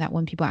question that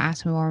when people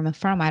ask me where I'm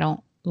from, I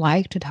don't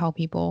like to tell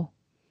people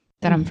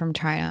that I'm Mhm. from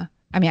China.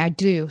 I mean, I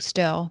do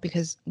still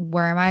because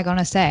where am I going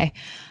to say?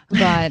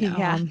 But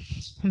Yeah.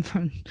 I'm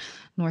from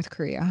North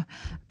Korea.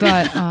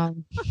 But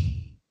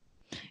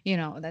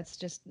that's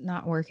just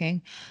not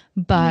working.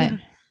 But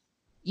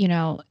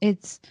Yeah.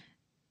 it's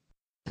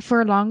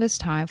for the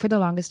longest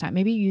time,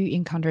 maybe you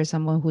encounter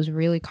someone who's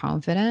really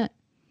confident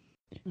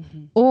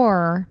Hmm.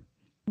 or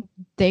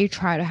they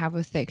try to have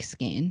a thick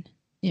skin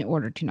in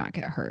order to not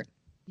get hurt.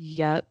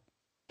 Yep.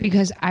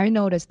 Because I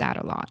noticed that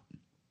a lot.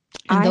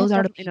 And I those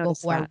have are the definitely people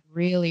noticed who I that.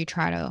 really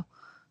try to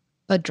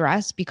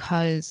address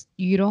because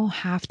you don't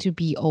have to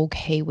be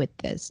okay with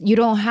this. You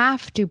don't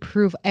have to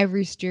prove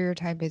every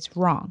stereotype is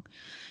wrong,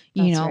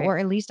 That's right. or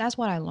at least that's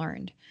what I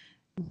learned.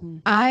 Hmm.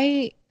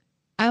 I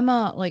I'm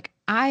a like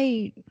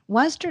I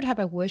one stereotype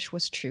I wish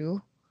was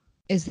true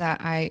is that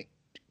I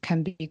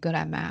can be good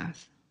at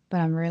math, but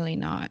I'm really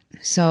not.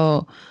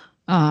 So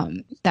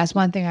that's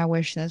one thing I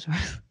wish that's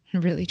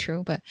really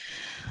true. But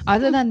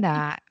other than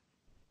that,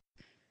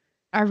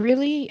 I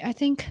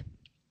think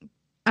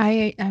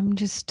I'm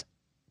just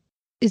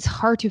it's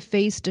hard to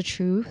face the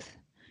truth,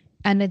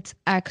 and it's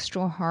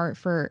extra hard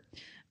for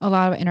a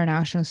lot of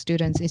international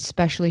students,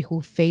 especially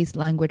who face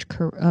language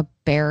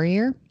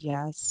barrier,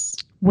 Yes.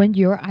 when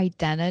your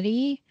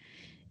identity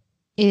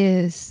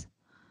is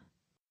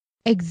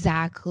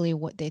exactly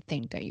what they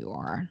think that you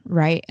are,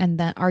 right? And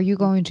then are you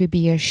going to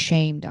be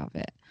ashamed of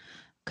it?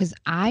 Because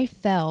I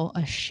felt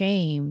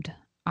ashamed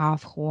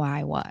of who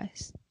I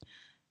was.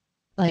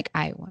 Like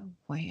who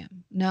I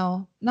am.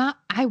 No, not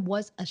I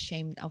was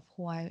ashamed of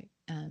who I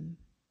am.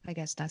 I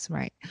guess that's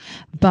right. Hmm.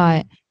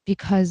 But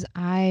because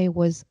I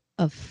was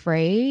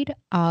afraid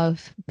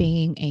of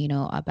being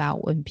anal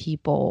about when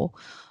people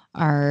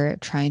are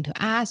trying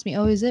to ask me,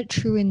 oh, is it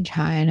true in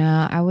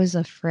China? I was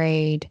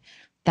afraid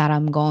that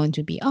I'm going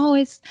to be, oh,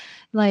 it's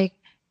like,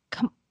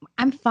 come,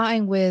 I'm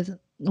fine with,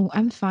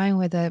 I'm fine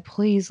with it.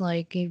 Please,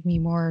 like, give me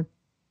more.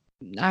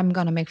 I'm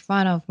gonna make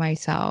fun of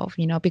myself,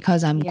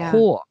 because I'm Yeah.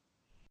 cool.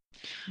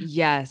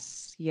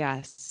 Yes.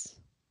 Yes.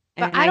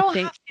 But And I I don't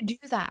think, have to do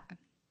that.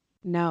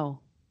 no,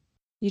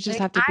 you just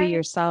Like have to be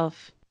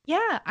yourself.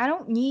 yeah, I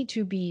don't need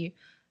to be.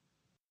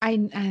 I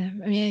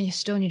mean, you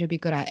still need to be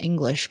good at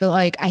English, but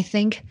like, I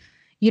think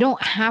you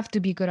don't have to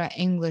be good at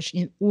English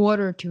in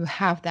order to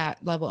have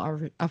that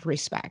level of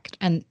respect.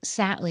 And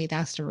sadly,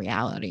 that's the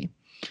reality,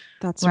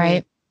 That's right.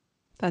 right?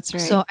 That's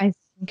right. So I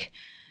think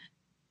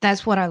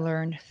that's what I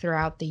learned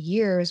throughout the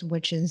years,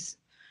 which is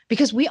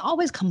because we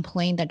always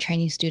complain that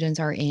Chinese students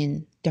are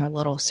in their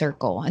little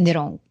circle and they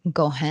don't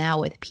go hang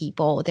out with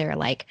people. They're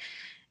like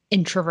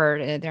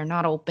introverted, they're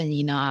not open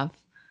enough.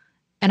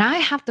 And I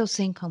have those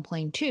same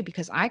complaint too,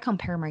 because I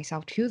compare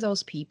myself to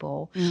those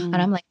people and Mm.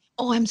 I'm like,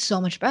 oh, I'm so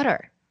much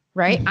better,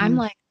 right? I'm Hmm.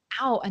 like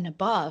out and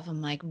above.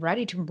 I'm like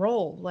ready to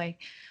roll. Like,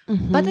 but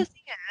Hmm. the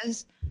thing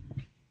is,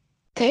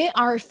 they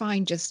are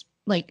fine just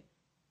like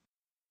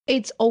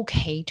it's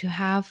okay to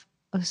have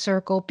a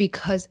circle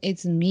because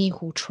it's me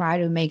who try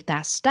to make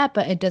that step,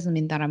 but it doesn't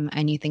mean that I'm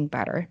anything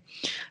better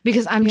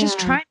because I'm just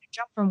Yeah. trying to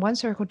jump from one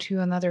circle to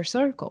another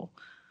circle.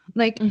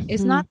 Like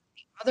it's Hmm. not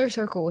the other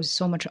circle is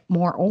so much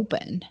more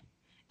open.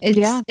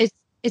 Yeah.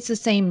 It's the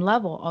same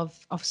level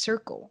of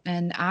circle,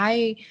 and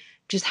I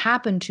just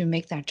happened to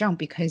make that jump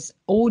because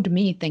old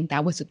me think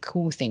that was a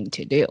cool thing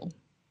to do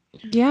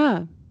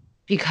Yeah.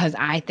 because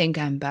I think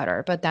I'm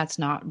better, but that's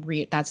not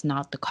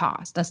the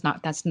cause. That's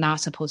not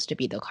supposed to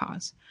be the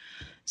cause.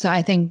 So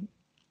I think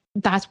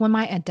that's when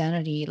my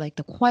identity, like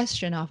the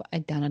question of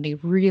identity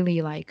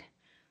really like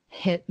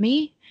hit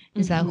me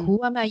is that Hmm.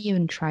 who am I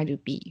even trying to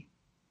be?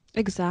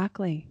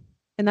 Exactly.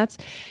 And that's,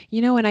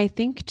 and I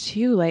think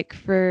too, like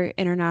for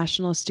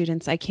international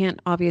students, I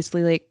can't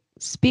obviously like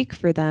speak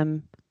for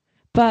them,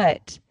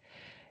 but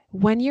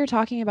when you're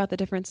talking about the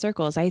different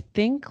circles, I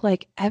think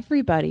like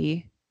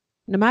everybody,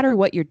 no matter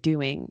what you're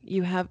doing,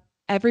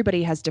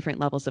 everybody has different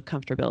levels of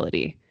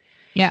comfortability.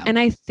 Yeah. And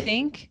I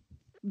think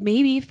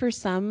maybe for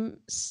some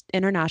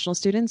international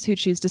students who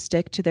choose to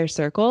stick to their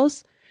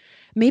circles,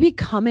 maybe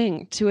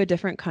coming to a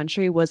different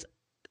country was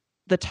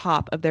the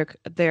top of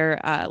their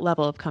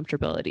level of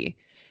comfortability.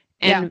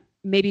 Yeah. And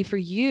maybe for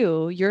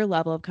you, your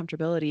level of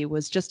comfortability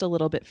was just a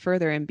little bit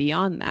further and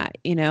beyond that,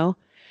 you know?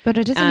 But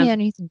it doesn't mean Um,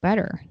 anything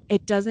better.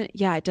 it doesn't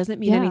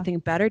mean Yeah. anything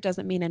better,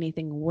 doesn't mean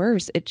anything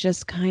worse. It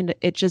just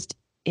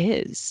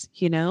is,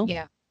 you know?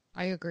 Yeah,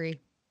 I agree.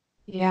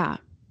 Yeah.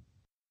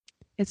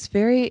 It's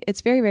very,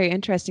 very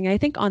interesting. I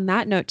think on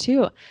that note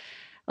too,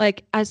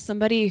 like as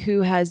somebody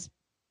who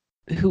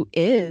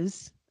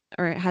is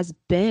or has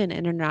been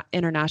an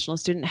international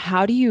student,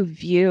 how do you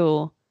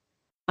view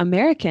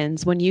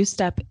Americans when you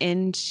step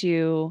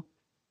into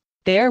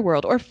their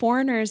world or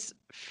foreigners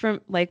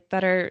from like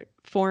that are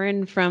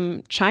foreign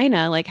from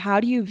China? Like, how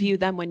do you view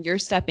them when you're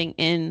stepping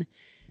in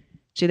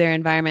to their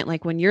environment,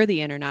 like when you're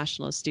the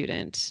international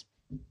student?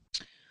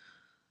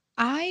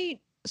 I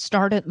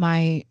started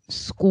my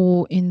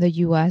school in the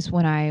US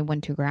when I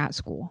went to grad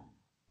school.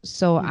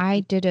 So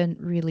I Mhm. didn't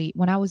really,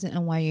 when I was in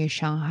NYU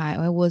Shanghai,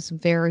 I was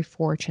very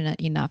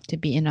fortunate enough to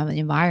be in an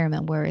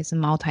environment where it's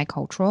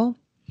multicultural.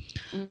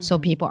 So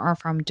Mhm. people are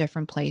from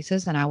different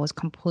places, and I was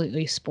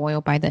completely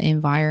spoiled by the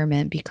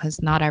environment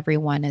because not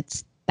everyone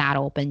is that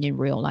open in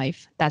real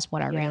life. That's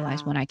what I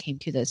realized Yeah. when I came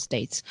to the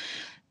States.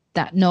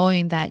 That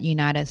knowing that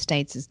United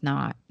States is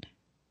not,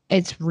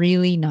 it's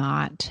really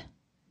not,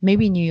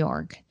 maybe New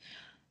York,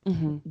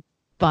 Mhm.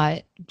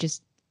 but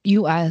just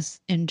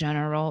US in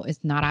general is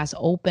not as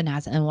open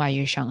as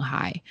NYU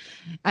Shanghai.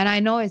 And I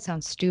know it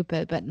sounds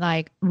stupid, but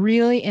like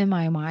really in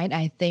my mind,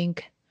 I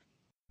think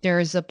there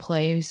is a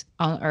place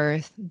on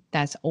earth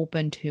that's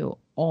open to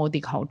all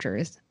the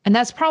cultures. And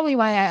that's probably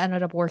why I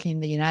ended up working in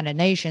the United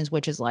Nations,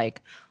 which is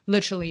like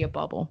literally a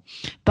bubble.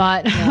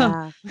 But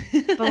Yeah.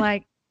 but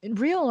like in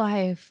real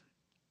life,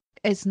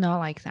 it's not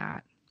like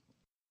that.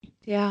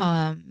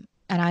 Yeah.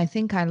 And I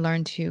think I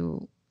learned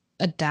to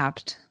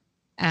adapt.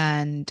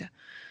 And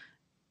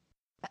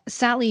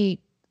sadly,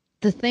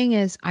 the thing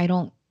is,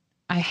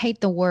 I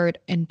hate the word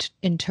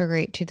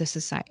integrate to the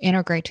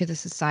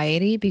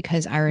society,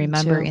 because I Me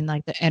remember too. in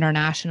like the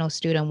international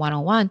student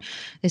 101,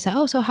 they said,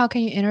 oh, so how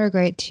can you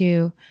integrate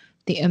to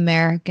the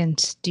American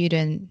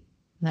student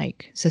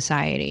like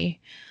society?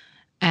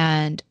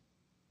 And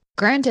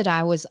granted,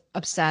 I was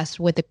obsessed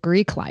with the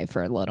Greek life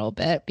for a little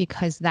bit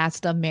because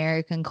that's the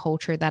American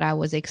culture that I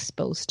was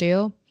exposed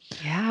to.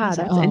 I Yeah, was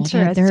like, that's oh,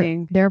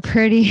 interesting. they're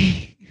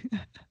pretty.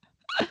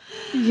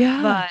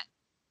 Yeah. But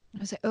I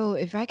was like, oh,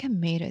 if I can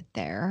make it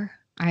there,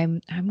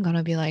 I'm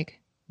gonna be like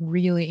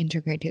really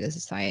integrated to the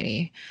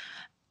society.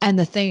 And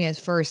the thing is,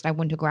 first I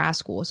went to grad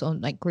school, so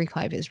like Greek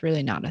life is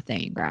really not a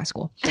thing in grad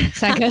school.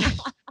 Second,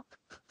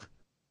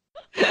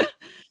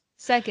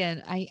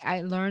 second,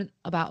 I learned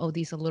about all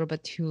these a little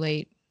bit too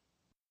late,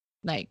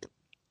 like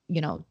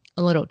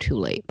a little too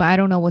late. But I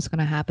don't know what's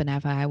gonna happen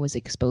if I was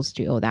exposed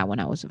to all that when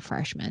I was a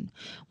freshman.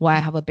 Will I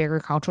have a bigger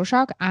cultural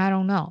shock? I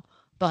don't know.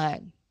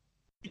 But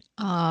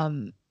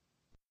um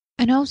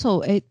And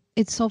also,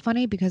 it's so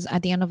funny because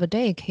at the end of the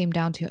day, it came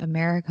down to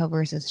America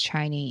versus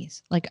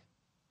Chinese, like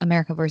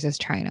America versus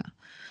China.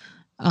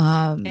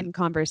 Um, In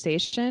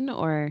conversation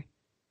or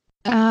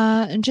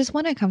and just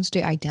when it comes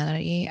to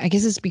identity, I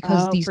guess it's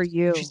because oh, these for two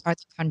you.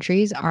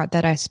 countries are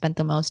that I spent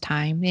the most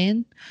time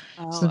in,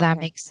 so Oh, that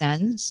okay. makes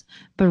sense.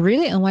 But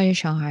really, NYU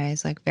Shanghai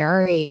is like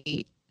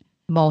very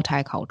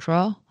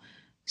multicultural.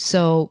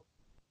 So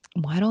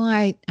why don't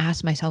I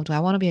ask myself, do I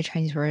want to be a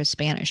Chinese or a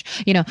Spanish?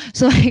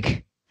 So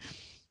like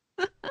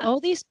all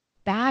these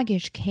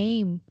baggage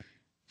came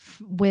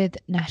with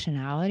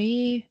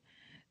nationality.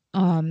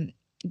 um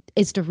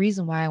it's the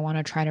reason why I want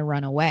to try to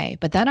run away.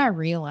 But then I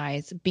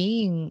realized,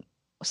 being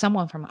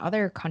someone from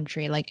other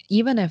country, like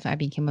even if I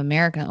became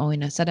American all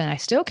in a sudden, I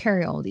still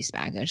carry all these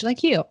baggage like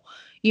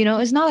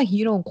it's not like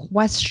you don't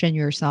question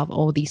yourself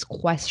all these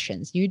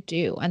questions. You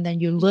do, and then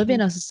you live in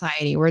Hmm. a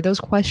society where those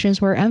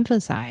questions were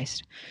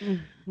emphasized.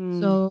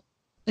 Hmm. So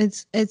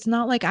it's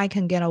not like I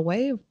can get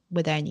away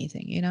with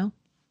anything.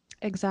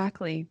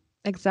 Exactly.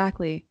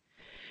 Exactly.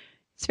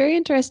 It's very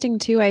interesting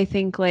too, I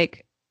think,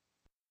 like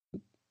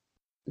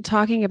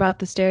talking about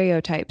the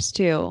stereotypes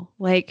too.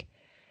 Like,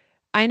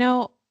 I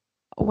know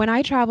when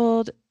I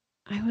traveled,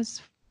 I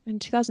was in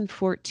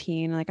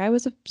 2014, like I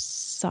was a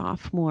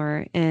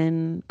sophomore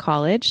in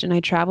college and I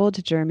traveled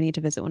to Germany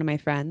to visit one of my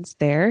friends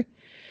there.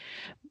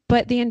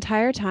 But the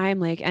entire time,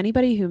 like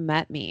anybody who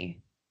met me,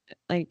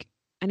 like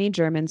any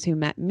Germans who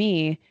met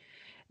me,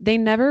 they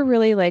never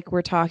really like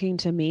were talking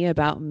to me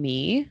about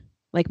me.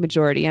 Like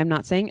majority, I'm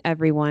not saying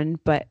everyone,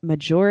 but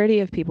majority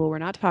of people were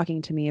not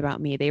talking to me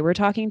about me. They were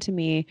talking to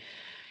me,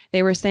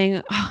 they were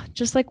saying, oh,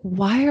 just like,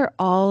 why are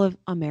all of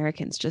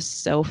Americans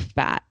just so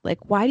fat?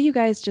 Like, why do you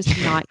guys just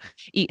not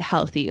eat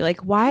healthy?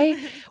 Like, why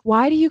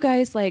do you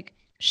guys like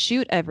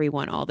shoot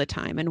everyone all the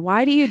time? And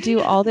why do you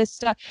do all this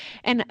stuff?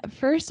 And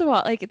first of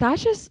all, like,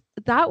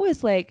 that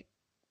was like,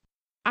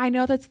 I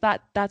know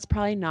that's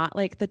probably not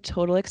like the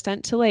total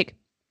extent to like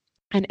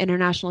an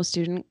international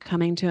student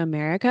coming to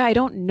America. I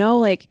don't know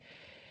like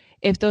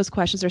if those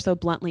questions are so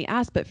bluntly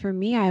asked, but for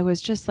me, I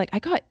was just like, I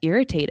got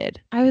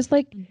irritated. I was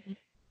like,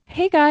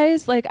 hey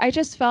guys, like I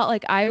just felt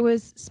like I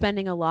was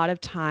spending a lot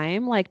of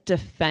time like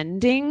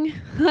defending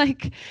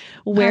like I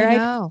where I come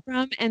know.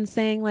 from and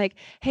saying like,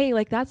 hey,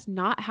 like that's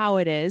not how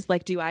it is.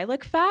 Like, do I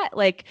look fat?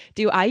 Like,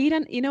 do I eat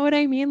you know what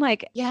I mean?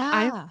 Like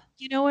I'm Yeah.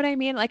 you know what I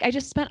mean? Like I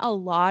just spent a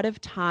lot of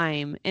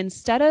time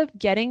instead of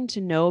getting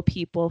to know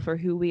people for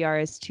who we are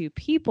as two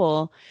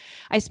people,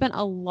 I spent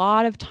a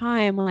lot of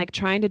time like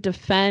trying to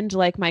defend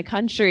like my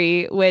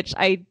country, which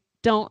I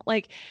don't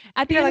like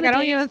at the You're end of like, the I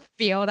don't day. even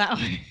feel that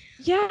way.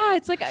 Yeah,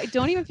 it's like I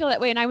don't even feel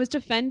that way. And I was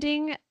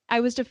defending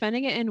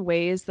it in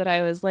ways that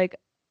I was like,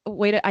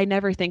 wait, I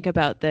never think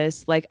about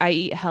this. Like I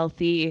eat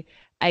healthy.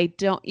 I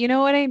don't, you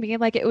know what I mean?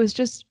 Like it was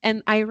just,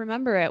 and I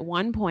remember at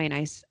one point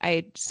I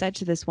said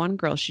to this one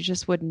girl, she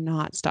just would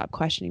not stop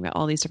questioning about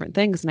all these different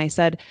things. And I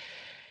said,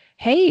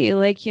 hey,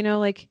 like,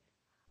 like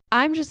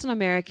I'm just an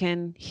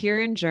American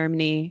here in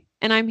Germany,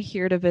 and I'm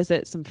here to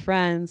visit some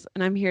friends,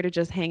 and I'm here to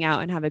just hang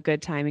out and have a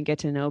good time and get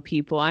to know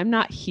people. I'm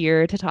not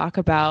here to talk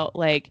about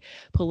like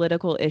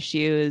political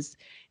issues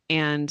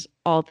and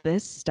all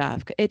this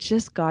stuff. It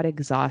just got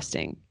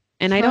exhausting.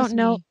 And I don't Trust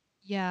know. me.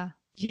 Yeah.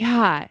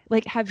 Yeah.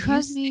 Like, have you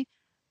Trust seen?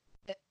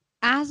 me.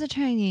 As a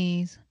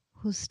Chinese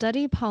who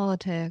study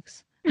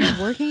politics, is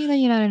working in the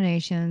United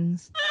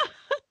Nations,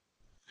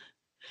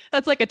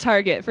 That's like a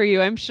target for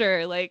you, I'm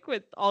sure, like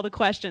with all the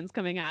questions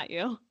coming at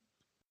you.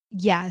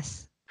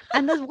 yes.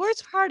 And the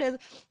worst part is,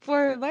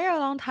 for a very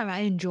long time, I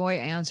enjoy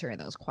answering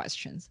those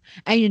questions.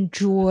 I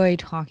enjoy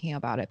talking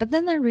about it. But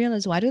then I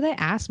realized, why do they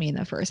ask me in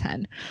the first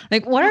hand?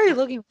 Like, what are you Yeah.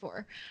 looking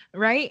for?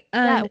 Right?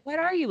 Yeah. And What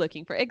are you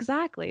looking for?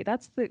 Exactly.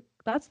 That's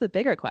the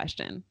bigger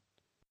question.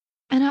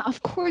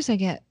 of course, I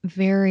get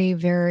very,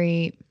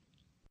 very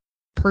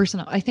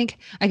personal. I think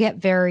I get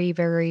very,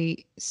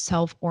 very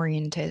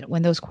self-oriented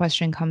when those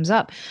question comes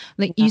up.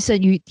 Like you Yeah.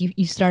 said,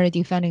 you started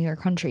defending your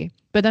country,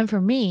 but then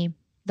for me,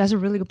 that's a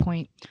really good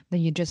point that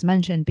you just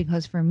mentioned,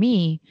 because for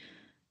me,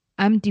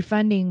 I'm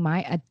defending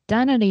my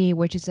identity,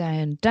 which is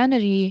an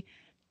identity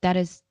that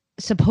is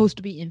supposed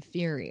to be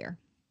inferior.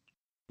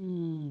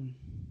 Mm.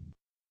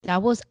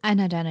 That was an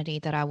identity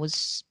that I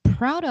was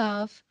proud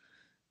of,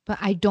 but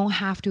I don't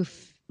have to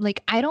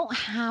like I don't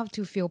have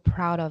to feel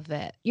proud of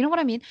it. You know what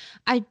I mean?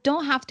 I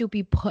don't have to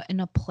be put in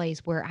a place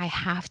where I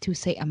have to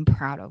say I'm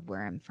proud of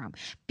where I'm from,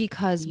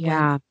 because when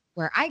Yeah.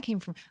 where I came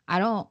from, I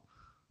don't,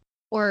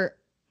 or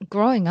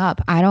growing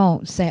up, I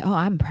don't say, "Oh,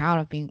 I'm proud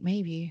of being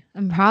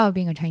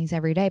a Chinese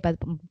every day," but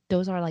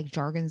those are like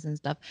jargons and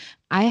stuff.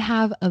 I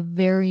have a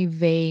very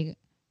vague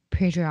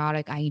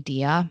patriotic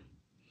idea,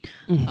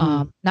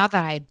 Hmm. not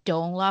that I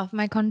don't love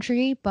my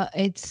country, but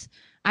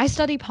I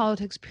study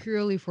politics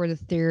purely for the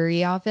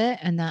theory of it,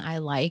 and then I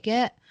like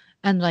it,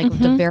 and like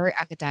the Hmm. very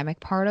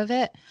academic part of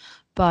it.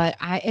 But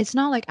it's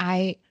not like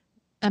I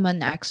am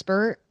an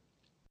expert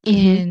Hmm.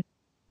 in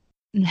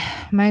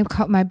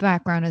my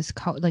background is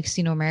like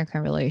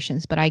Sino-American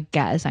relations, but I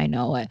guess I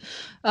know it.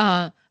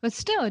 But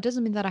still, it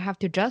doesn't mean that I have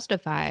to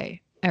justify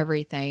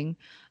everything.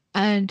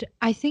 And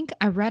I think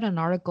I read an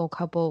article a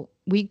couple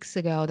weeks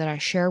ago that I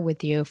shared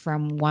with you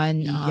from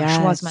one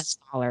Schwarzman Yes.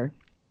 scholar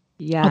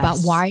about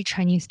Yes. why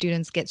Chinese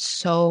students get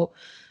so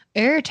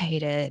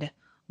irritated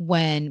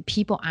when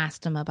people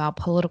ask them about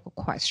political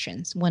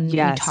questions, when we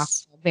talk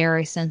Yes. about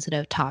very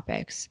sensitive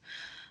topics,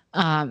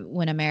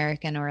 when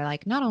American, or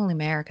like not only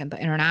American but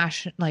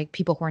international, like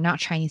people who are not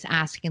Chinese,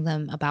 asking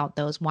them about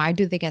those, why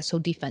do they get so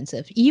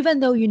defensive even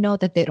though you know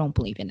that they don't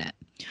believe in it?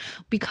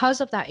 Because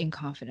of that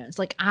inconfidence.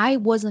 Like I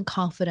wasn't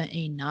confident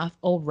enough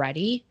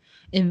already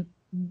in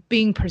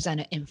being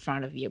presented in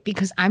front of you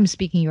because I'm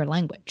speaking your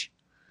language,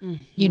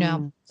 you know?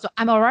 Hmm. So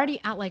I'm already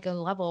at like a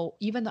level,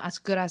 even though as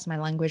good as my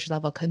language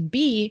level can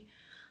be,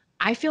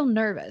 I feel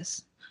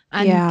nervous.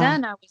 And Yeah.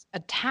 then I was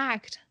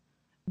attacked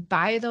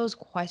by those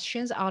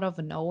questions out of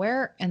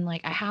nowhere. And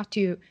like, I have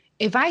to,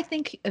 if I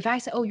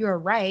say, oh, you're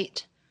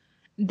right,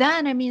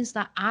 then it means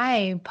that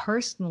I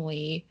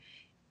personally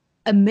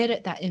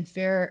admitted that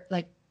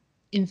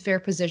unfair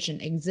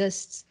position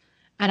exists.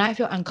 And I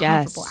feel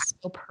uncomfortable. I Yes.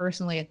 feel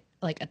personally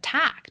like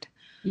attacked,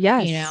 you know?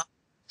 Yes.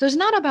 So it's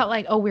not about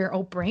like, oh, we're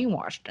all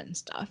brainwashed and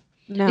stuff.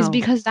 It's No.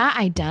 because that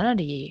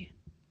identity,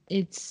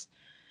 it's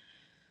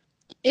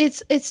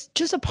it's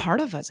just a part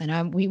of us,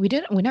 and we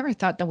never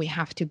thought that we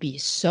have to be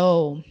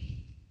so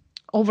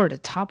over the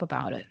top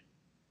about it,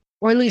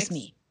 or at least Ex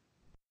me.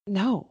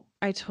 no.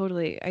 I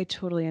totally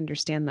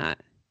understand that.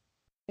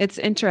 It's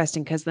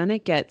interesting because then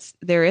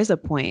there is a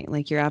point,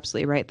 like you're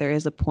absolutely right. There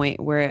is a point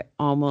where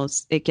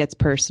it gets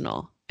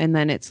personal. And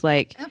then it's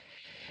like, Yeah.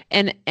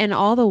 and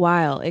all the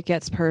while it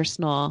gets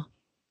personal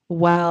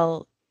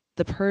while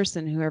the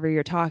person, whoever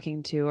you're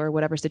talking to or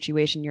whatever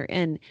situation you're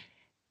in,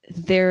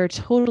 they're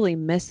totally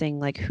missing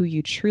like who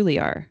you truly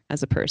are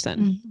as a person.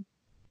 Mhm.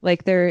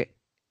 Like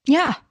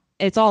Yeah.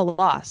 it's all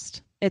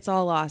lost. It's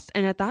all lost.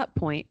 And at that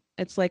point,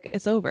 it's like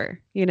it's over,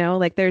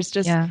 like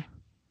Yeah.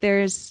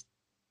 there's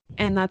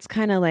and that's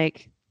kind of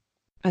like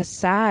a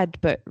sad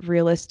but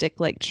realistic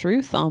like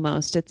truth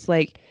almost. It's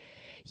like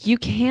you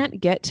can't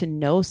get to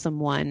know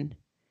someone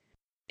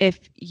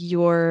if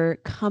you're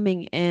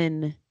coming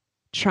in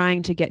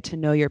trying to get to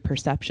know your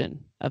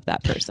perception of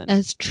that person.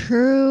 That's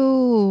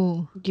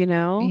true. You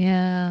know?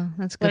 Yeah,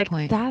 that's a good Like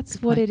point.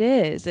 that's Good what point. it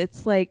is.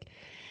 It's like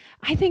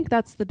I think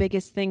that's the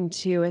biggest thing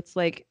too. It's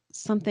like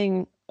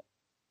something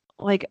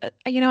like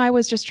I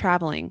was just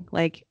traveling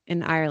like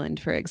in Ireland,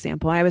 for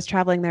example. I was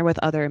traveling there with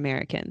other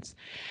Americans.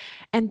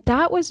 And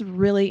that was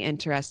really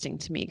interesting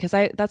to me because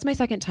I that's my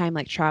second time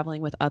like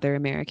traveling with other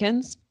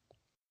Americans.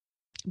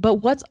 But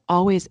what's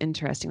always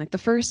interesting, like the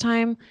first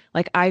time,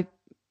 like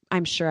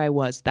I'm sure I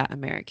was that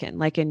American,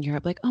 like in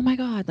Europe, like, oh my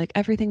God, like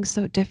everything's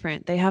so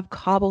different. They have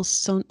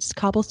cobblestone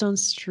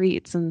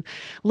streets and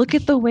look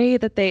at the way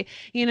that they.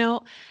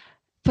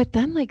 But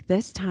then like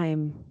this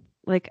time,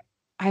 like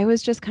I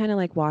was just kind of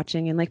like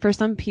watching and like for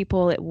some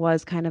people it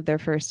was kind of their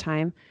first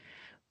time,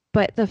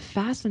 but the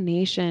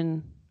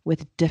fascination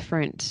with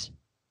different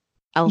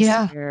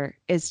Yeah. elsewhere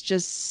is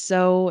just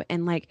so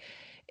and like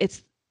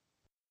it's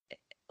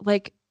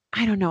like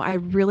I don't know, I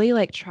really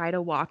like try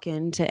to walk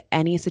into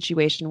any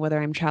situation whether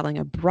I'm traveling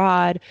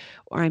abroad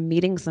or I'm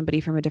meeting somebody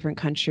from a different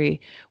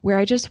country where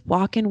I just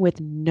walk in with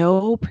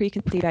no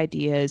preconceived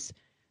ideas,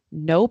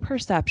 no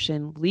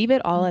perception, leave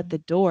it all at Mm, the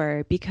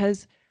door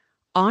because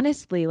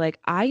honestly, like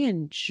I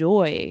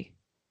enjoy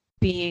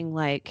being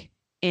like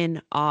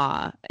in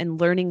awe and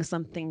learning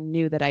something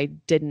new that I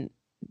didn't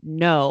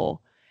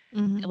know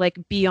mhm, like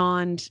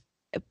beyond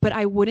but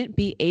I wouldn't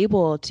be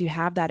able to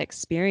have that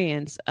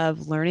experience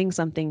of learning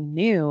something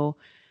new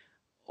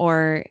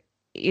or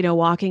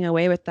walking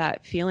away with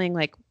that feeling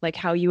like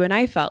how you and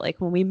I felt like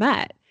when we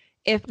met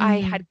if I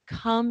had mhm,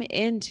 come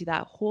into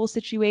that whole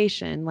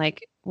situation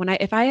like when I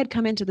if I had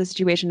come into the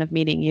situation of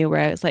meeting you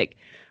where I was like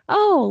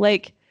oh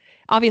like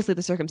obviously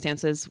the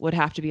circumstances would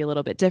have to be a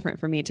little bit different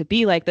for me to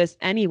be like this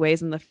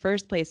anyways in the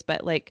first place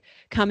but like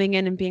coming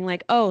in and being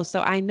like oh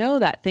so I know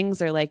that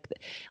things are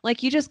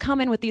like you just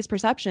come in with these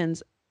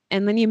perceptions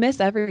and then you miss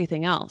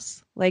everything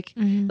else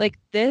mhm. like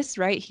this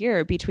right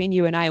here between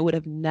you and I would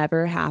have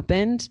never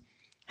happened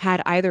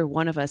had either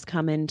one of us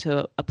come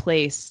into a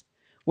place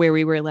where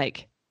we were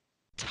like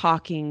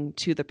talking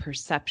to the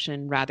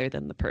perception rather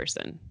than the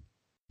person.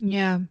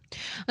 Yeah.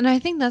 And I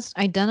think that's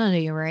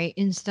identity, right?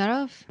 Instead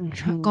of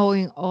Hmm.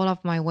 going all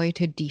of my way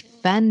to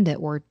defend it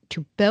or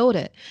to build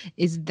it,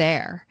 is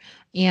there.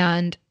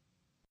 And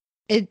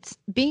it's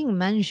being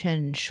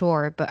mentioned,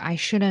 sure, but I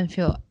shouldn't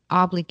feel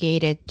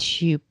obligated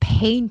to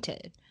paint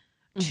it,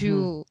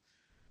 Hmm.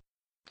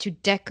 to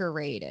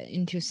decorate it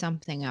into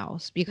something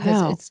else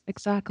because No, it's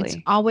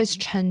exactly. always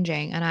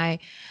changing. And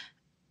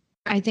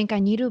I think I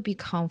need to be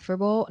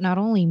comfortable, not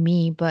only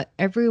me, but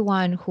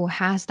everyone who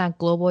has that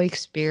global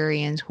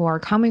experience, who are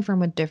coming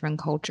from a different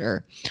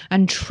culture,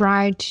 and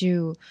try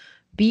to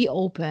be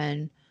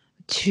open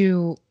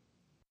to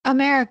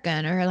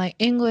American or like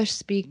English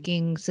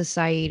speaking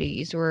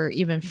societies or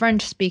even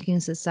French speaking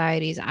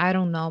societies. I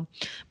don't know.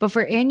 But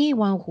for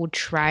anyone who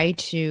try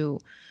to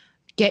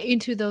get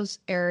into those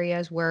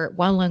areas where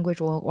one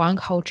language or one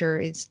culture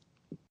is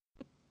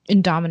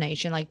in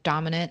domination, like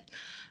dominant,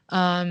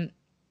 um,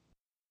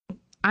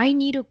 I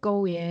need to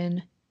go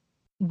in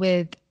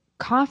with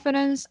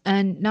confidence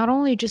and not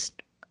only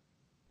just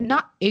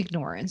not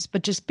ignorance,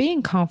 but just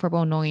being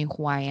comfortable knowing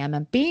who I am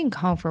and being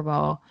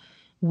comfortable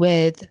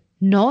with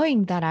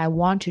knowing that I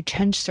want to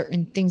change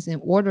certain things in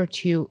order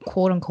to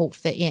quote unquote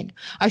fit in.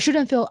 I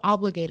shouldn't feel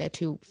obligated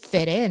to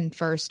fit in,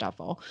 first of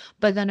all.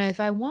 But then if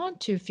I want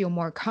to feel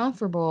more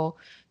comfortable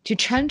to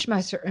change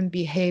my certain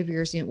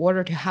behaviors in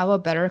order to have a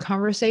better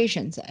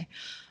conversation, say,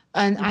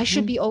 and I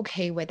should Hmm. be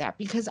okay with that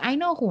because I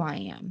know who I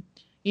am.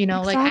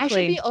 Like I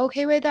should be Exactly.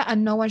 okay with that,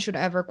 and no one should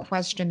ever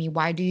question me.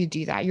 Why do you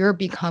do that? You're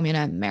becoming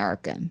an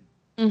American.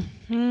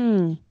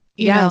 Hmm.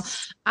 You know,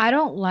 Yes. I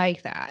don't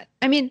like that.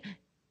 I mean,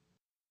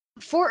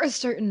 for a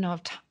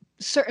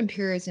certain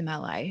periods in my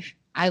life,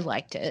 I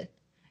liked it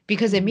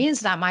because it Hmm.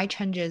 means that my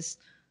changes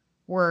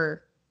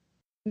were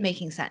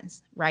making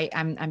sense, right?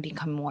 I'm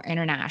becoming more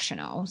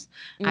international.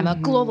 I'm a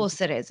Hmm. global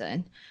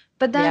citizen.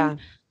 But then Yeah.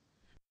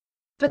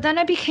 but then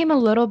I became a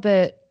little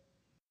bit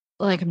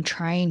like I'm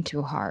trying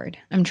too hard.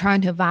 I'm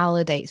trying to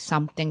validate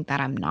something that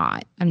I'm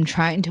not. I'm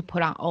trying to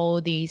put on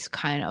all these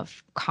kind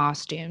of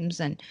costumes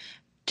and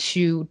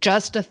to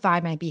justify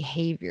my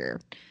behavior.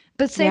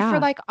 But say for Yeah.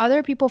 like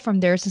other people from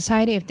their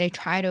society, if they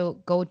try to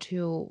go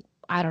to,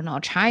 I don't know,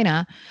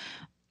 China,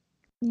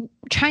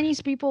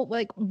 Chinese people,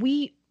 like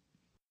we,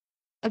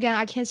 again,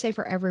 I can't say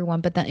for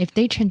everyone, but then if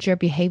they change their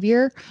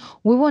behavior,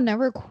 we will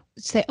never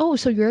say, oh,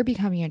 so you're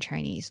becoming a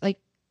Chinese. Like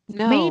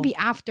No. maybe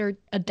after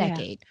a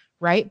Yeah. decade,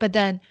 right? But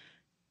then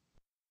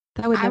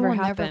That would I never will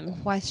never happen.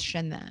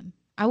 question them.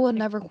 I will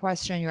Ex- never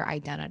question your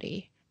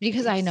identity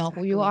because I know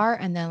who you Exactly. are.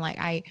 And then like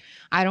I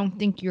don't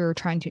think you're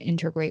trying to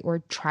integrate or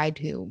try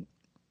to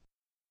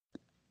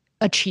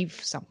achieve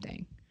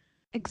something.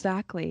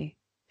 Exactly.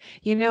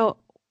 You know,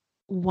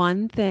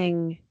 one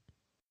thing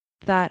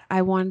that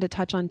I wanted to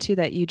touch on too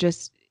that you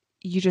just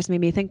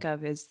made me think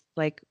of is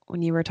like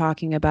when you were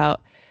talking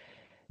about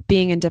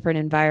being in different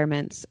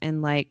environments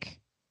and like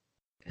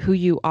who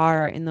you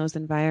are in those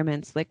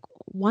environments. Like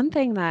one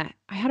thing that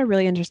I had a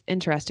really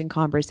interesting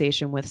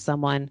conversation with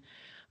someone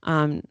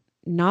um,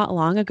 not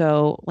long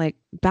ago, like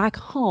back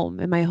home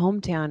in my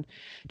hometown,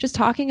 just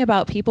talking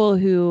about people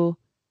who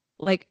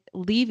like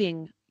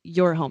leaving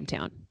your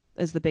hometown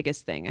is the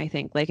biggest thing, I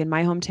think. Like in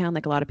my hometown,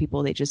 like a lot of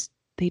people,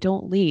 they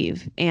don't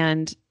leave.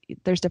 And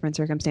there's different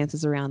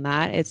circumstances around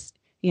that. It's,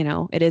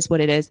 it is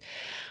what it is.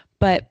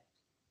 But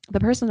the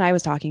person that I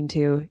was talking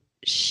to,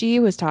 she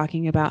was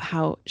talking about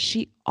how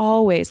she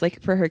always,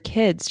 like for her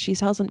kids, she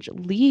tells them to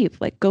leave,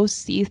 like go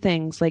see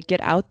things, like get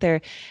out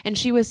there. And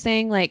she was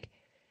saying like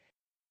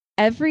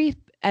every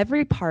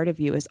part of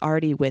you is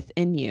already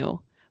within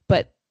you,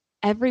 but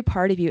every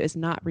part of you is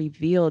not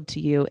revealed to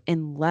you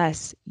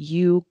unless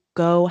you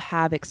go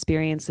have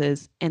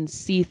experiences and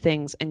see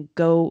things and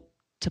go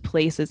to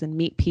places and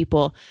meet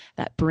people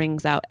that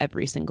brings out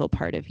every single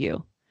part of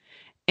you.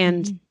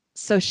 And Mm-hmm.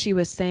 so she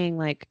was saying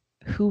like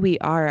who we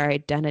are, our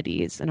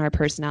identities and our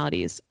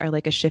personalities are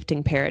like a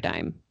shifting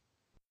paradigm.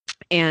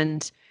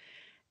 And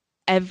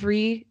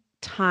every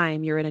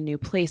time you're in a new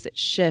place, it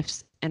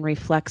shifts and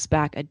reflects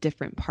back a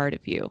different part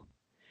of you.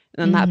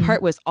 And that Mm-hmm.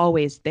 part was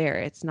always there.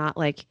 It's not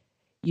like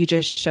you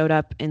just showed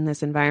up in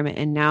this environment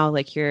and now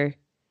like you're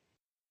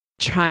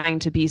trying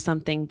to be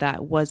something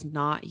that was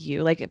not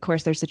you. Like, of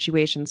course, there's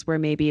situations where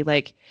maybe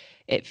like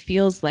it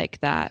feels like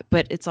that,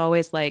 but it's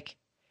always like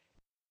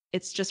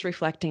it's just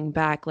reflecting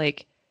back.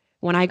 Like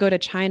when I go to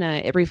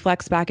China, it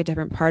reflects back a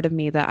different part of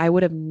me that I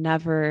would have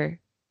never,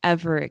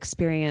 ever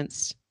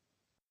experienced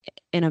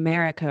in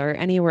America or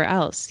anywhere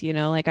else.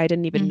 Like I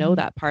didn't even know Mm-hmm.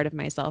 that part of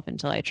myself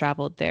until I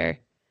traveled there,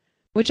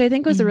 which I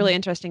think was a Mm-hmm. really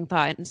interesting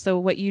thought. And so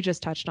what you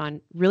just touched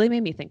on really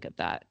made me think of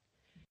that.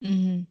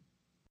 Mm-hmm.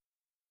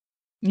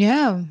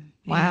 Yeah.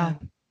 Yeah. Wow.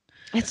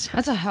 It's,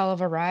 That's a hell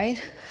of a ride.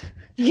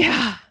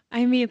 yeah.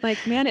 I mean,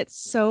 like, man, it's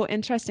so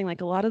interesting.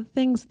 Like, a lot of the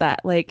things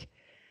that, like,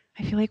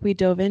 I feel like we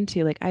dove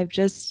into, like, I've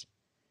just,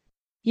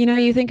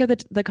 you think of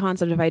the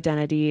concept of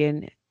identity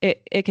and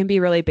it can be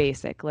really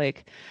basic.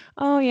 Like,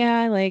 oh,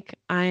 yeah, like,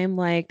 I'm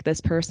like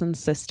this person's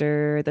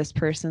sister, this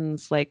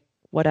person's like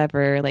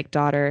whatever, like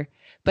daughter.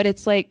 But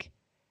it's like,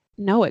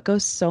 no, it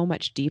goes so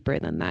much deeper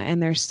than that.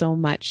 And there's so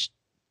much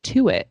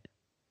to it.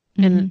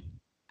 And Mm-hmm.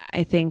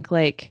 I think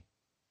like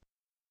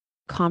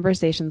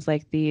conversations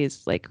like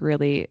these, like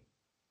really,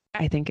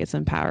 I think it's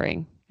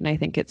empowering. And I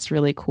think it's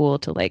really cool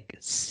to like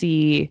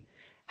see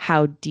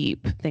how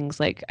deep things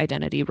like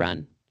identity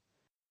run.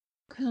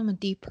 Because I'm a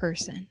deep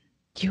person.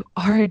 You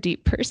are a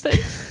deep person.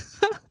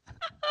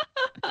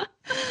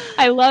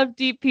 I love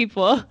deep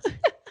people.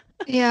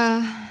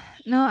 Yeah.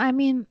 No, I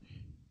mean,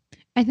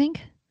 I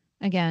think,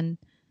 again,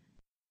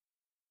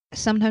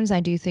 sometimes I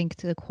do think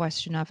to the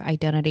question of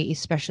identity,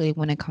 especially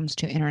when it comes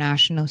to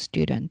international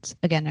students.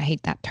 Again, I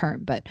hate that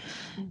term, but,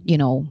 you Mhm.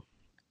 know,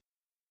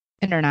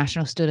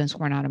 international students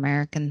who are not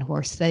American, who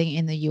are studying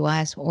in the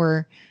US,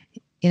 or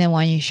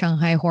one in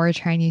Shanghai who are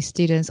Chinese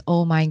students.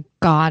 Oh my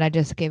God, I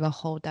just gave a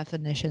whole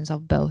definitions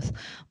of both.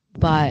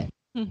 But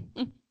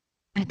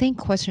I think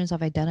questions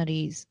of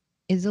identities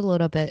is a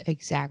little bit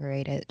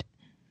exaggerated.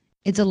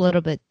 It's a Mhm.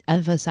 little bit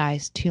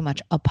emphasized too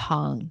much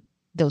upon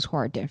those who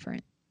are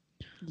different.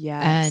 And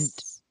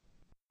Yes.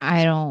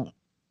 I don't,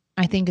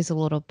 I think it's a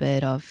little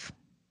bit of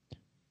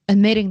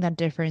admitting that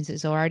difference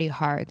is already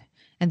hard.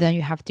 And then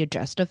you have to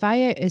justify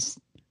it is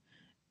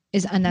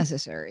Mhm.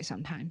 unnecessary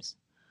sometimes.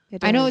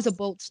 It I know it's a is.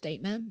 bold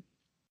statement.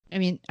 I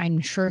mean, I'm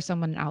sure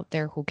someone out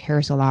there who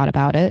cares a lot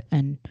about it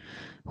and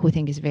who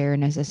think it's very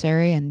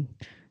necessary and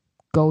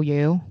go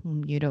you,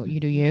 you do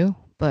Mhm. you.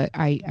 But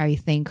I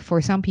think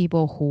for some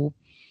people who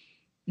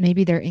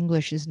maybe their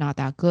English is not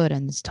that good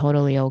and it's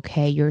totally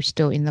okay, you're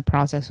still in the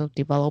process of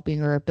developing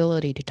your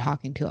ability to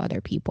talking to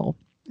other people.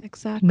 Maybe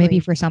Exactly.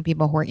 for some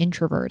people who are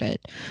introverted,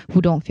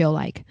 who don't feel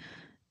like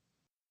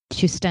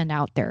to stand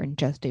out there and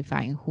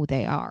justifying who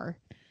they are,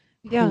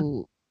 Yeah.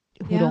 who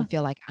Yeah. don't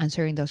feel like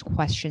answering those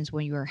questions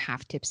when you're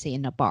half tipsy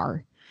in a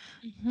bar.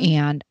 Mhm.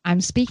 And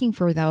I'm speaking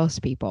for those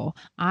people.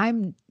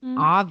 I'm Mhm.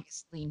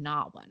 obviously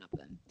not one of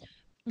them, Mhm.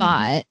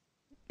 but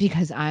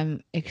because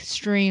I'm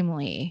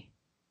extremely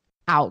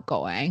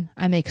outgoing,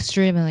 I'm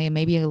extremely,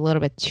 maybe a little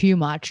bit too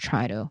much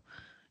trying to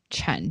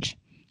change.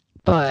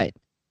 But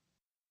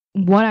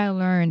what I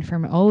learned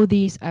from all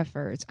these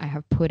efforts I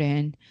have put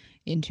in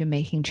into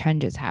making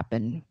changes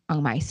happen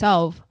on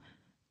myself,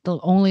 the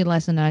only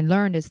lesson I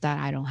learned is that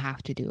I don't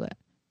have to do it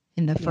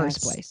in the first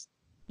Yes. place.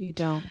 You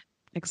don't.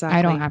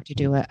 I don't Exactly. have to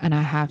do it and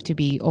I have to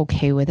be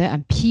okay with it.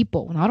 And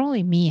people, not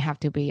only me, have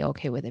to be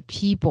okay with it,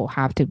 people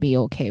have to be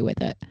okay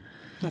with it.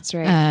 That's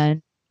right.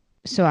 And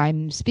so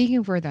I'm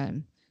speaking for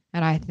them.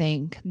 And I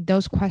think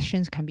those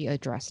questions can be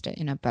addressed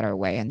in a better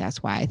way. And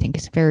that's why I think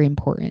it's very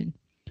important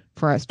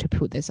for us to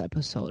put this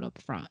episode up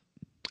front.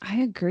 I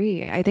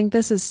agree. I think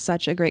this is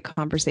such a great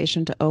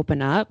conversation to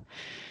open up.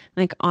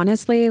 Like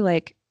honestly,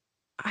 like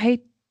I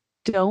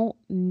don't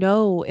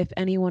know if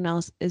anyone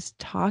else is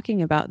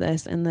talking about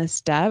this in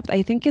this depth.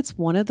 I think it's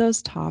one of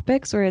those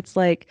topics where it's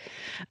like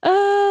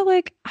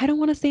I don't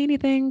want to say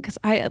anything because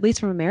at least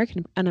from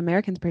an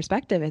American's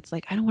perspective, it's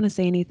like I don't want to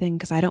say anything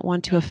because I don't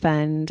want to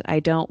offend. I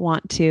don't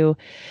want to.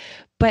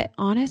 But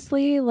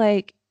honestly,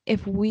 like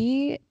if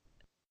we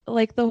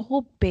like the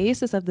whole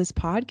basis of this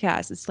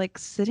podcast is like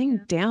sitting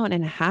down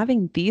and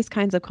having these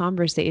kinds of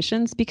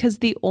conversations because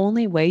the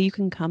only way you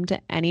can come to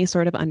any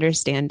sort of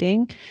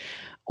understanding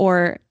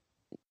or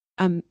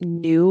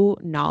new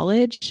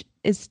knowledge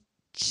is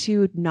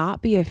to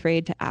not be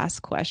afraid to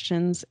ask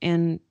questions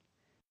and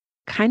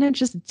kind of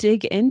just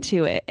dig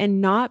into it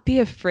and not be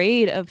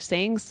afraid of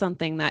saying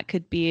something that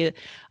could be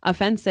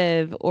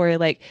offensive or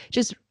like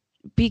just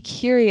be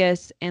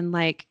curious and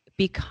like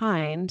be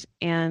kind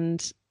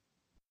and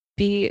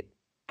be,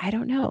 I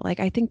don't know, like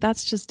I think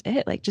that's just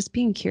it, like just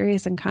being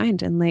curious and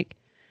kind and like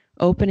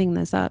opening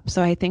this up.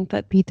 So I think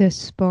that Be the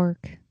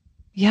spark.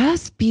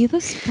 yes, be the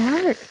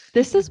spark.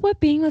 This is what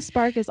being the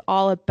spark is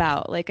all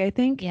about. Like I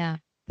think Yeah.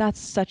 that's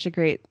such a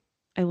great,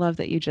 I love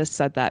that you just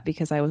said that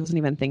because I wasn't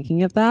even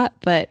thinking of that,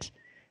 but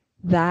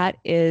that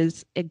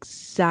is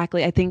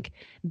exactly, I think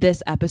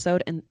this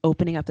episode and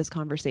opening up this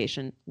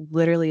conversation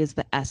literally is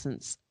the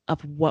essence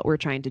of what we're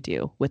trying to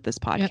do with this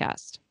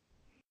podcast.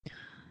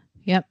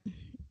 Yep.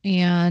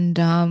 And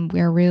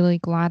we're really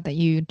glad that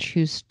you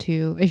choose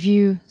to, if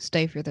you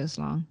stay for this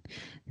long,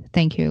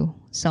 thank you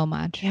so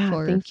much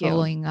for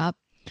following up.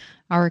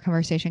 Our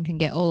conversation can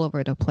get all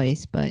over the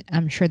place, but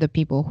I'm sure the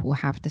people who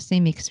have the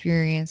same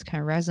experience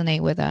can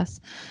resonate with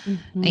us.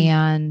 Mm-hmm.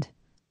 And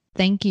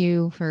thank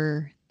you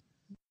for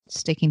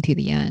sticking to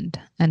the end.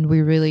 And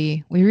we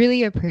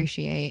really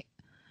appreciate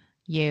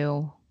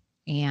you.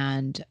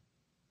 And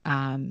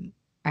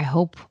I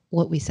hope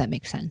what we said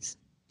makes sense.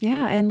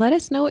 Yeah. And let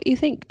us know what you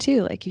think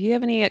too. Like if you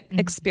have any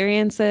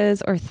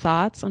experiences or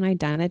thoughts on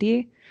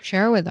identity,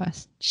 share it with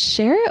us.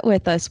 Share it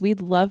with us. We'd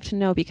love to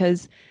know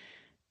because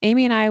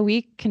Amy and I,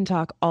 we can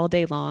talk all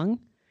day long,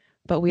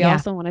 but we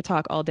also want to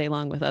talk all day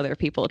long with other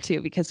people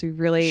too, because we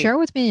really share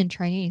with me in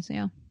Chinese.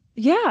 Yeah.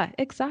 Yeah,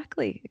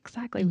 exactly.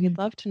 Exactly. We'd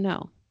love to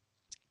know.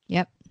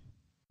 Yep.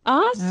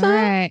 Awesome. All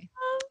right.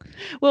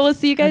 Well, we'll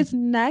see you guys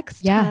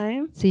next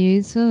time. See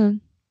you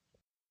soon.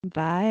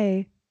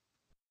 Bye.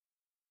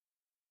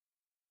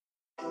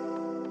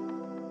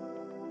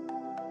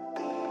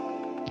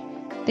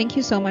 Thank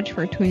you so much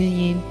for tuning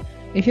in.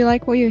 If you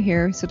like what you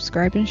hear,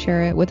 subscribe and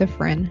share it with a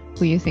friend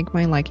who you think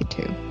might like it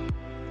too.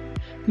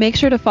 Make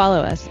sure to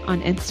follow us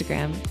on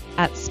Instagram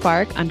at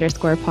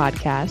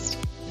 @spark_podcast,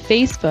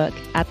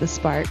 Facebook @The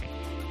Spark,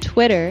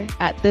 Twitter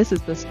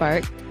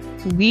 @ThisIsTheSpark,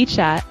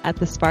 WeChat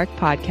 @The Spark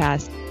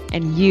Podcast,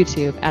 and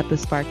YouTube @The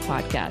Spark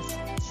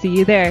Podcast. See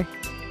you there.